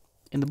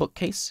in the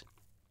bookcase?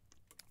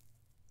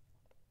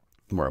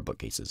 Where are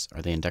bookcases?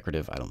 Are they in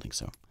decorative? I don't think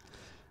so.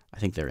 I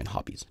think they're in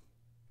hobbies.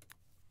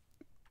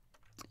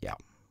 Yeah.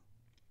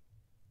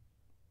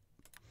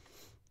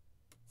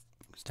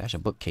 Stash a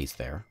bookcase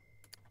there.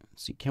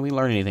 Let's see, can we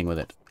learn anything with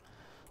it?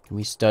 Can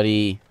we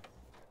study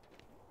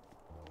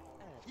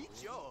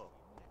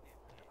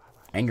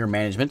anger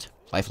management,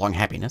 lifelong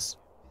happiness,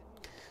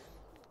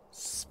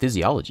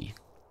 physiology?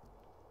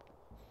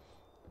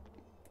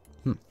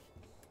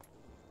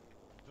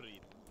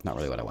 Not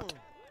really what I want.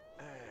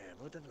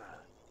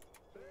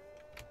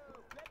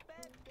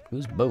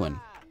 Who's booing?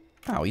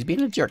 Oh, he's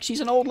being a jerk. She's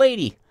an old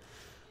lady.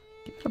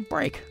 Give it a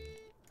break.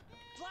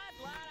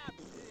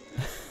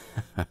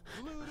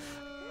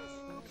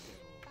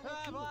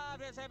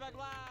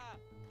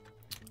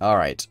 All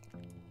right.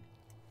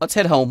 Let's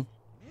head home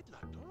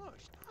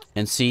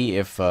and see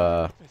if we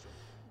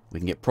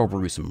can get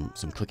Proberu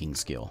some cooking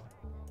skill.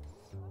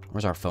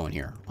 Where's our phone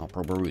here? Oh,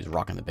 Proberu is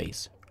rocking the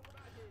bass.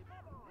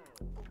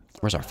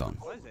 Where's our phone?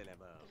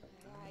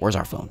 Where's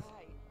our phone?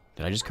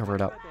 Did I just cover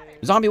it up?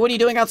 Zombie, what are you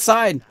doing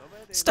outside?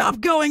 Stop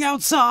going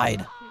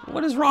outside!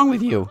 What is wrong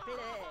with you?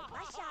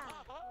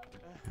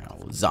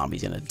 Oh,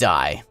 zombie's gonna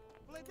die.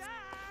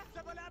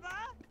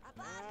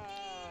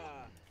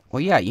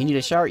 Well, yeah, you need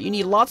a shower. You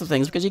need lots of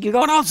things because you keep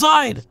going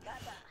outside.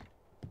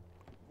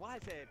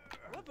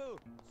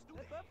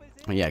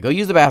 Oh, yeah, go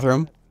use the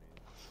bathroom.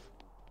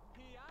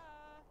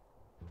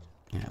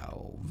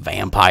 Oh,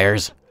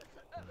 vampires.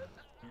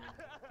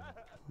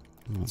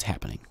 What's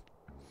happening?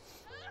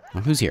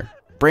 Well, who's here?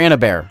 Brianna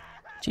Bear.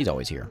 She's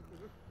always here.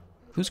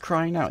 Who's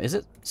crying now? Is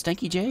it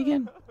Stanky J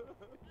again?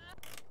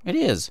 It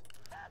is.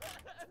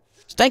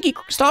 Stanky,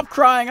 stop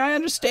crying. I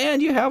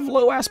understand you have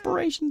low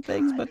aspiration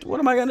things, but what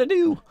am I going to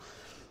do?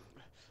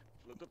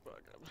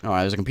 Oh,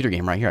 there's a computer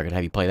game right here. I could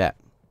have you play that.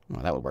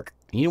 Oh, that would work.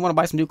 You want to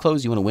buy some new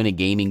clothes? You want to win a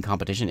gaming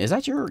competition? Is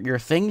that your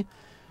thing?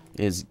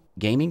 Is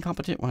gaming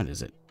competition? What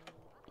is it?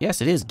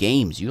 Yes, it is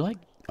games. You like...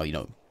 Oh, you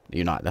know,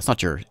 you're not. That's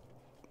not your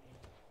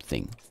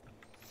thing.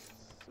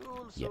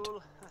 Yet.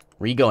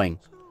 Where are you going?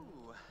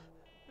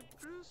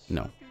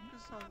 No.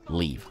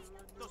 Leave.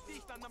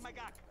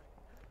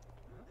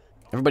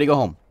 Everybody go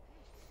home.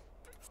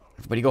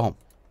 Everybody go home.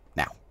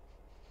 Now.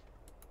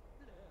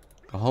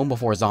 Go home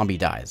before a zombie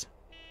dies.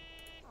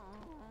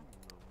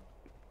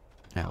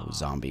 Oh,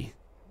 zombie.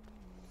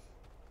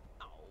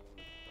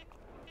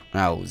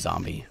 Oh,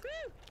 zombie.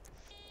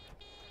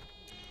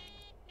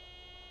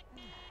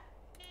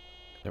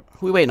 Who are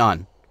we waiting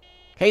on?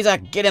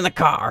 Kazak, get in the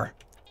car!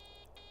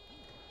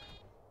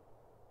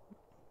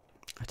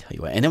 I tell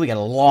you what. And then we got a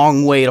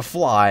long way to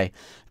fly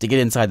to get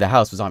inside the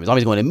house with zombies.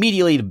 Zombie's going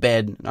immediately to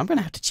bed. I'm going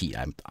to have to cheat,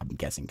 I'm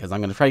guessing, because I'm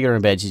going to try to get her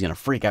in bed. She's going to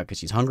freak out because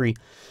she's hungry.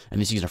 And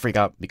then she's going to freak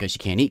out because she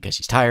can't eat because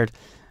she's tired.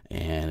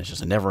 And it's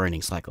just a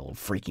never-ending cycle of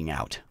freaking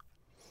out.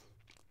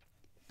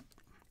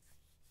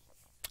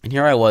 And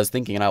here I was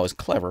thinking I was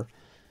clever,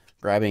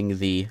 grabbing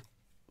the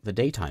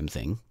daytime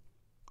thing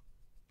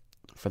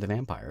for the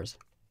vampires.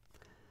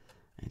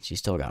 And she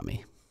still got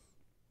me.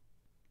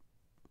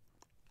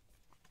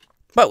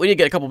 But we did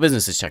get a couple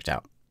businesses checked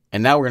out.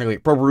 And now we're going to go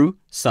get Proberu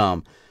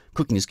some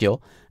cooking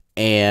skill.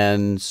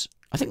 And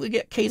I think we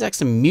get Kazak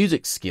some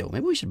music skill.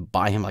 Maybe we should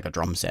buy him like a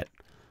drum set.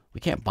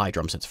 We can't buy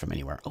drum sets from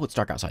anywhere. Oh, it's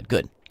dark outside.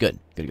 Good, good,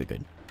 good, good,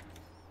 good.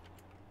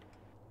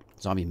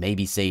 Zombie may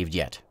be saved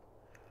yet.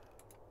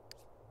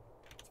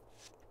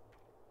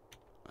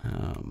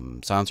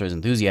 Silencer is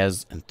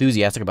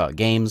enthusiastic about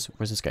games.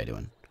 Where's this guy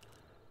doing?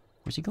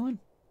 Where's he going?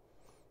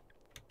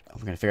 Oh,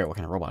 we're gonna figure out what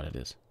kind of robot it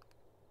is.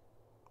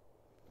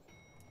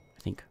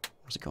 I think.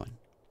 Where's it going?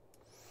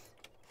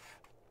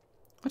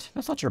 What?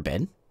 That's not your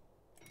bed.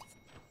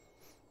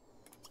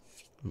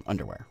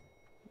 Underwear.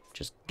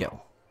 Just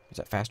go. Is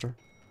that faster?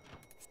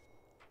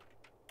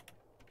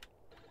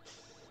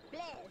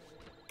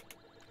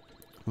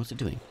 What's it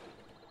doing?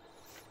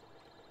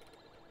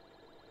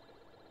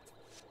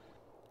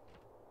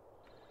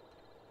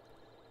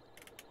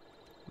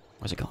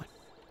 Where's it going?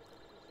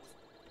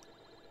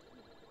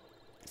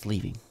 It's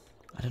leaving.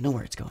 I don't know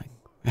where it's going.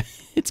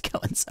 It's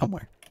going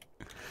somewhere.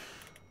 Are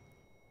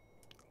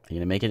you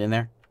gonna make it in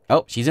there?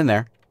 Oh, she's in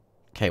there.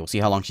 Okay, we'll see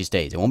how long she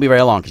stays. It won't be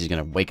very long because she's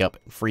gonna wake up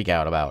and freak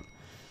out about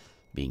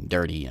being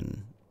dirty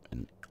and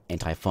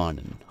anti-fun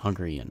and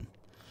hungry and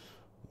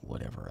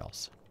whatever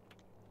else.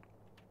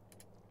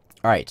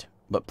 Alright,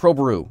 but Pro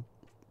Brew.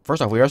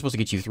 First off, we are supposed to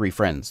get you three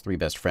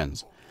best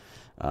friends.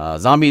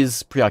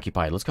 Zombie's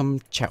preoccupied. Let's come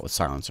chat with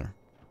Silencer.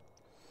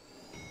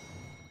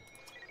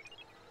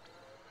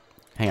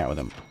 Hang out with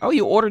him. Oh,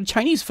 you ordered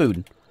Chinese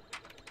food.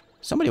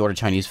 Somebody ordered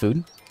Chinese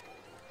food.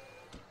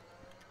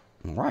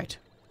 Alright.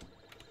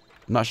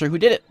 I'm not sure who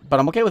did it, but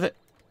I'm okay with it.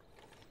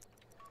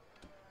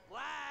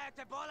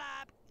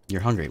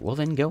 You're hungry. Well,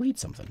 then go eat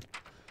something.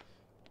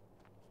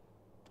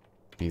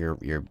 You're...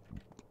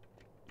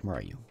 Where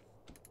are you?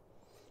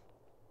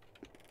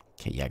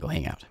 Okay, yeah, go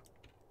hang out.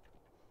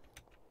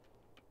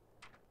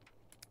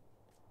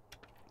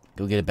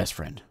 Go get a best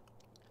friend.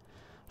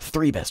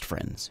 3 best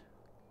friends.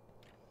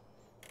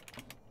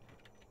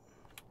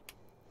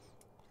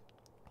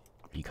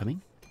 Are you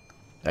coming?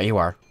 There you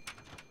are.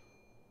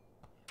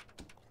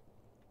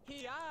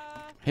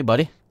 Hey,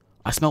 buddy.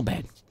 I smell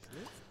bad.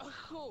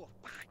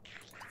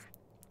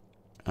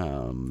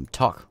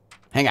 Talk.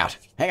 Hang out.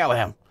 Hang out with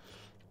him.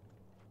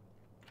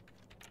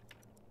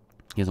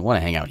 He doesn't want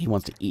to hang out. He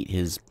wants to eat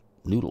his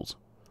noodles.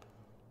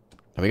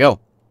 There we go.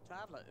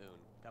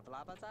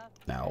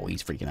 No,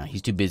 he's freaking out.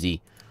 He's too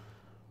busy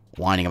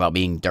whining about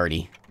being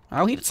dirty.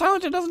 Oh,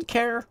 Silencer doesn't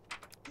care.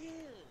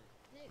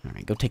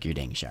 Alright, go take your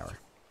dang shower.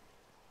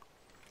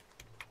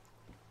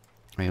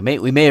 I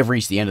mean, we may have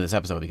reached the end of this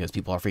episode because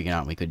people are freaking out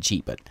and we could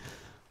cheat, but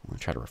we're going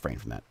to try to refrain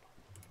from that.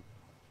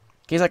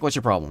 Kazak, what's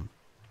your problem?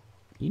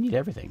 You need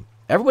everything.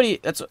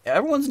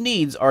 Everyone's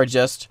needs are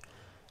just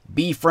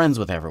be friends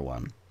with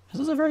everyone.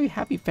 This is a very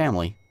happy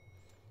family.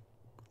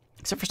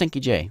 Except for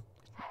Stinky J.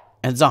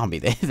 And Zombie.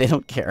 They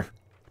don't care.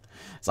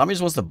 Zombie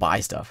just wants to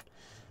buy stuff.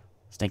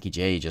 Stinky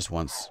J just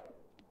wants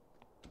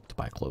to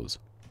buy clothes.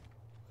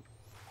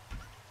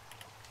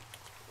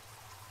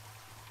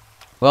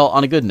 Well,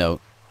 on a good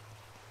note,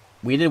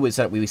 we did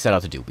what we set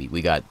out to do.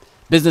 We got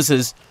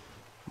businesses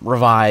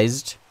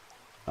revised.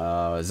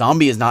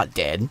 Zombie is not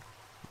dead.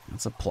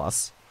 That's a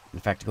plus. In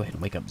fact, go ahead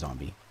and wake up,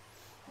 Zombie.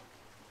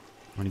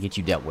 I'm going to get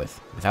you dealt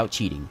with without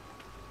cheating.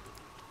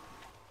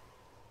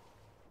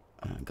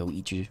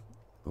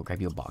 Go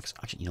grab you a box.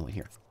 Actually, you know what?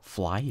 Here.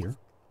 Fly here.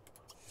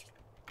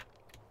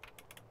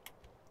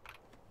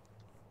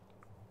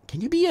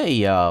 Can you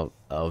be a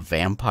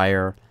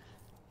vampire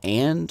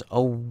and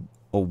a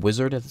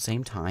wizard at the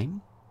same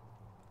time?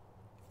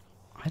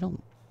 I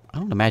don't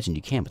imagine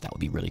you can, but that would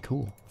be really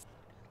cool.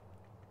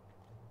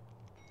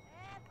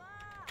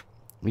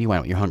 What do you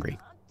want? You're hungry.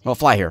 Well,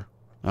 fly here.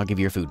 I'll give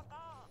you your food.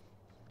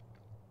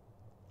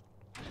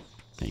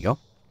 There you go.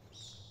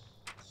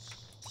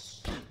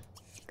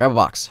 Grab a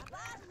box.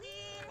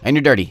 And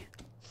you're dirty.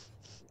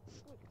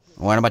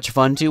 Want a bunch of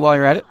fun, too, while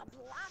you're at it?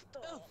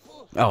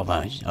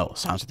 Oh,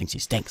 Silencer thinks he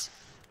stinks.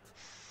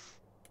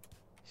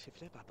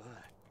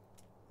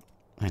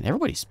 Man,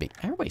 everybody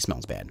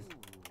smells bad.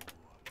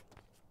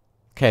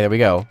 Okay, there we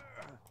go.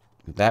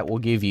 That will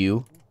give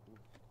you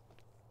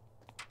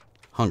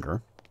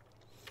hunger.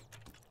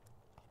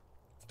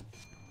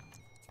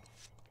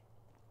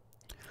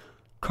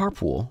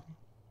 Carpool.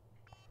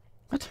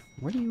 What?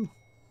 Where do you...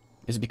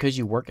 Is it because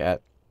you work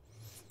at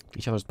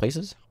each other's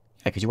places?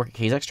 Yeah, because you work at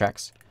Kazak's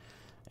Tracks.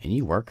 And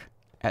you work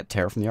at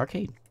Terror from the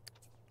Arcade.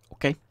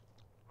 Okay.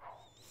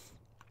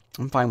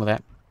 I'm fine with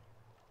that.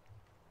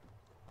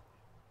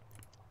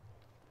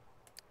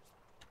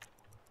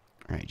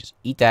 Alright, just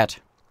eat that.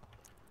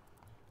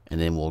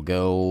 And then we'll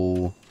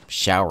go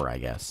shower, I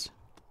guess.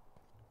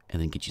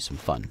 And then get you some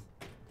fun.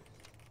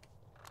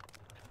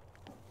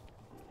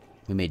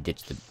 We may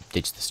ditch the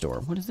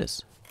store. What is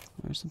this?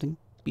 There's something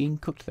being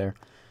cooked there.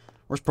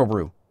 Where's Pro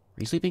Brew?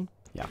 Are you sleeping?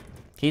 Yeah.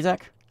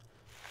 Kazak?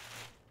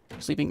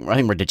 Sleeping? I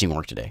think we're ditching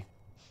work today.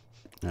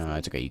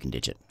 It's okay. You can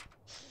ditch it.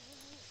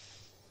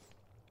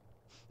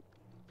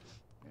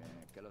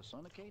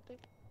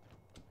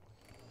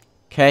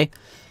 Okay.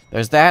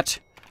 There's that.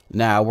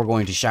 Now we're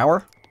going to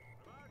shower.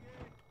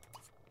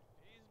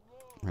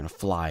 We're going to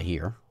fly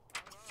here.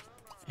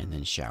 And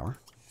then shower.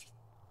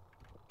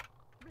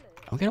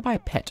 I'm gonna buy a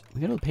pet. We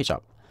gotta go to the pet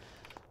shop.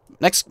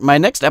 My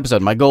next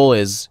episode, my goal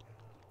is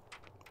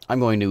I'm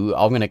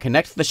gonna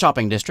connect the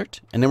shopping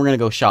district, and then we're gonna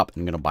go shop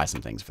and I'm gonna buy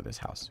some things for this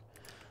house.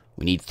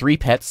 We need 3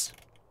 pets.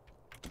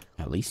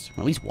 At least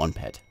 1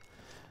 pet.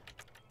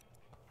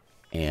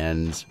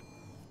 And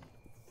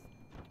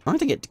I want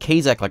to get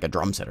Kazak like a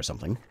drum set or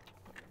something.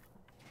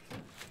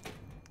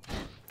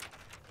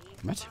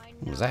 What?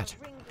 What was that?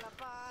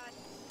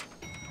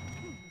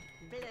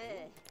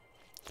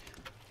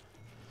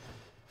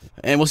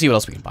 And we'll see what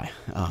else we can buy.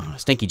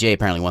 Stinky J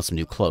apparently wants some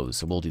new clothes,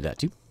 so we'll do that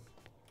too.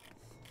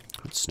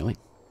 It's snowing.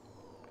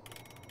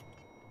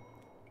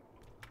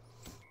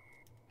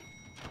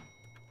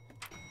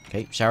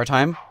 Okay, shower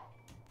time.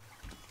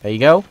 There you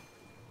go.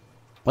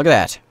 Look at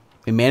that.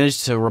 We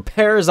managed to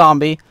repair a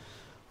zombie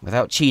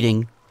without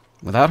cheating,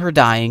 without her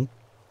dying.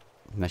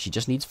 Now she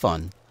just needs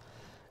fun.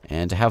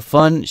 And to have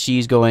fun,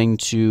 she's going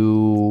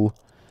to...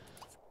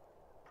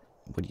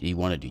 What do you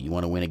want to do? You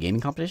want to win a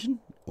gaming competition?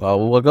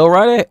 Well, we'll go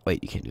right ahead.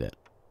 Wait, you can't do that.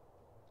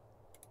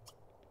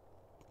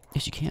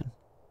 Yes, you can.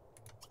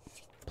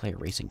 Play a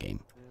racing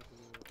game.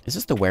 Is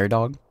this the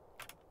were-dog?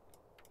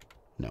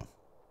 No.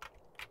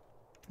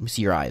 Let me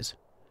see your eyes.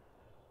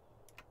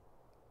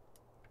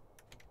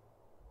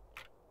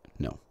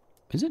 No.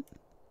 Is it?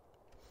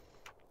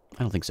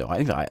 I don't think so. I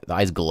think the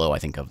eyes glow, I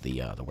think, of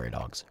the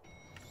were-dogs.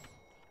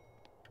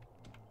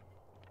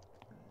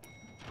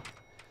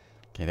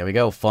 Okay, there we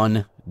go.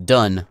 Fun.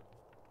 Done.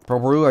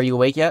 Probaru, are you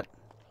awake yet?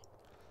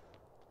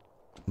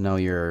 No,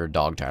 you're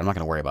dog tired. I'm not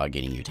going to worry about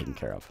getting you taken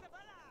care of.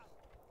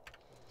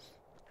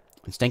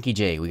 And Stanky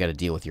J, we got to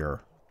deal with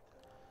your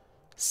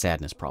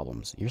sadness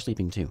problems. You're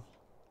sleeping too.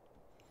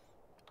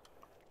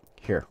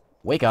 Here,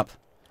 wake up.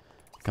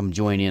 Come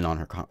join in on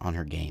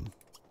her game.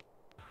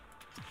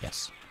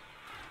 Yes.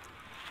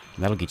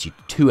 And that'll get you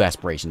 2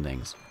 aspiration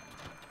things.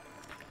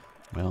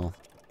 Well,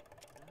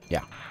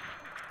 yeah.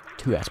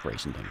 2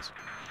 aspiration things.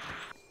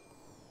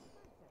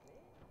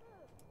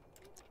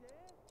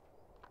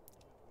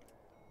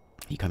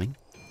 Are you coming?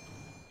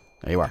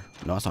 There you are.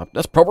 No, that's not.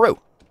 That's Probaru. Where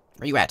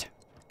are you at?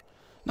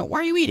 No, why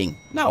are you eating?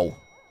 No.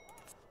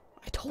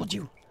 I told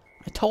you.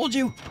 I told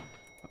you.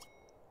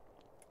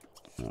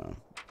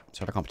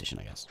 Start a competition,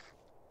 I guess.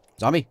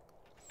 Zombie.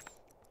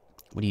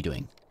 What are you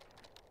doing?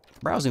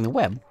 Browsing the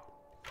web.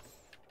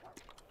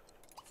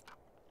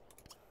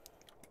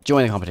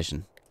 Join the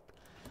competition.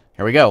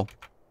 Here we go.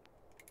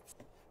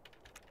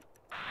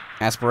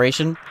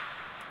 Aspiration.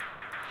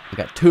 We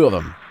got 2 of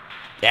them.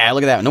 Yeah,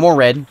 look at that. No more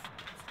red.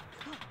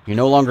 You're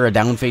no longer a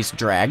down-faced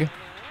drag. I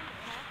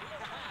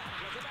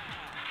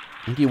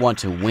think you want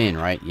to win,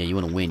 right? Yeah, you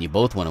want to win. You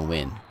both want to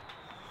win.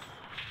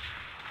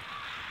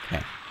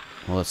 Okay.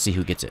 Well, let's see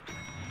who gets it.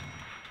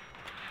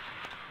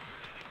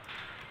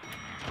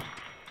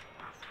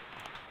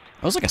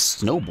 That was like a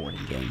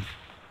snowboarding game.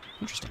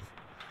 Interesting.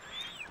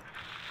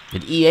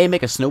 Did EA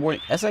make a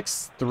snowboarding...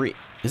 SX3...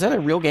 Is that a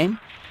real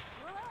game?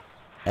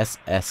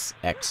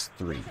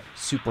 SSX3.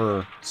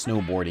 Super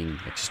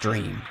Snowboarding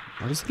Extreme.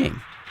 What is the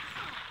game?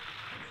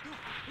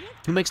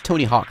 Who makes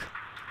Tony Hawk?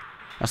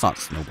 That's not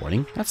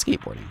snowboarding. That's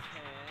skateboarding.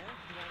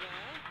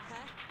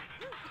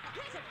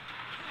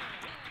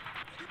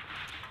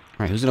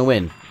 Alright, who's gonna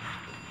win?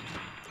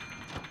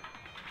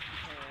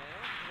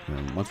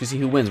 Once we see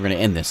who wins, we're gonna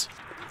end this.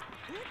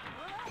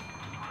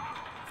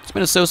 It's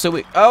been a so-so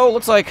week. Oh,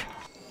 looks like...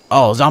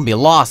 Oh, Zombie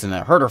lost and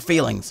that hurt her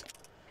feelings.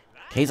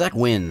 Kazak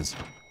wins.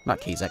 Not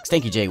Kazak.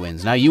 Stanky J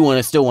wins. Now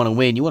you still want to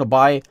win. You want to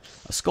buy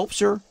a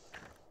sculpture?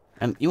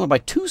 And you want to buy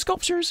 2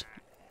 sculptures?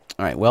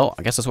 Alright, well,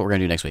 I guess that's what we're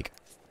going to do next week.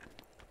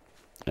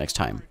 Next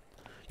time.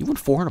 You won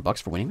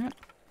 $400 for winning that?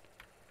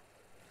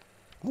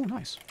 Oh,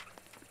 nice.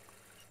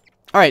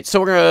 Alright, so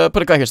we're going to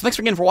put a guy here. So thanks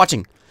again for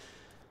watching.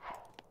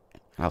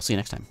 I'll see you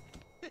next time.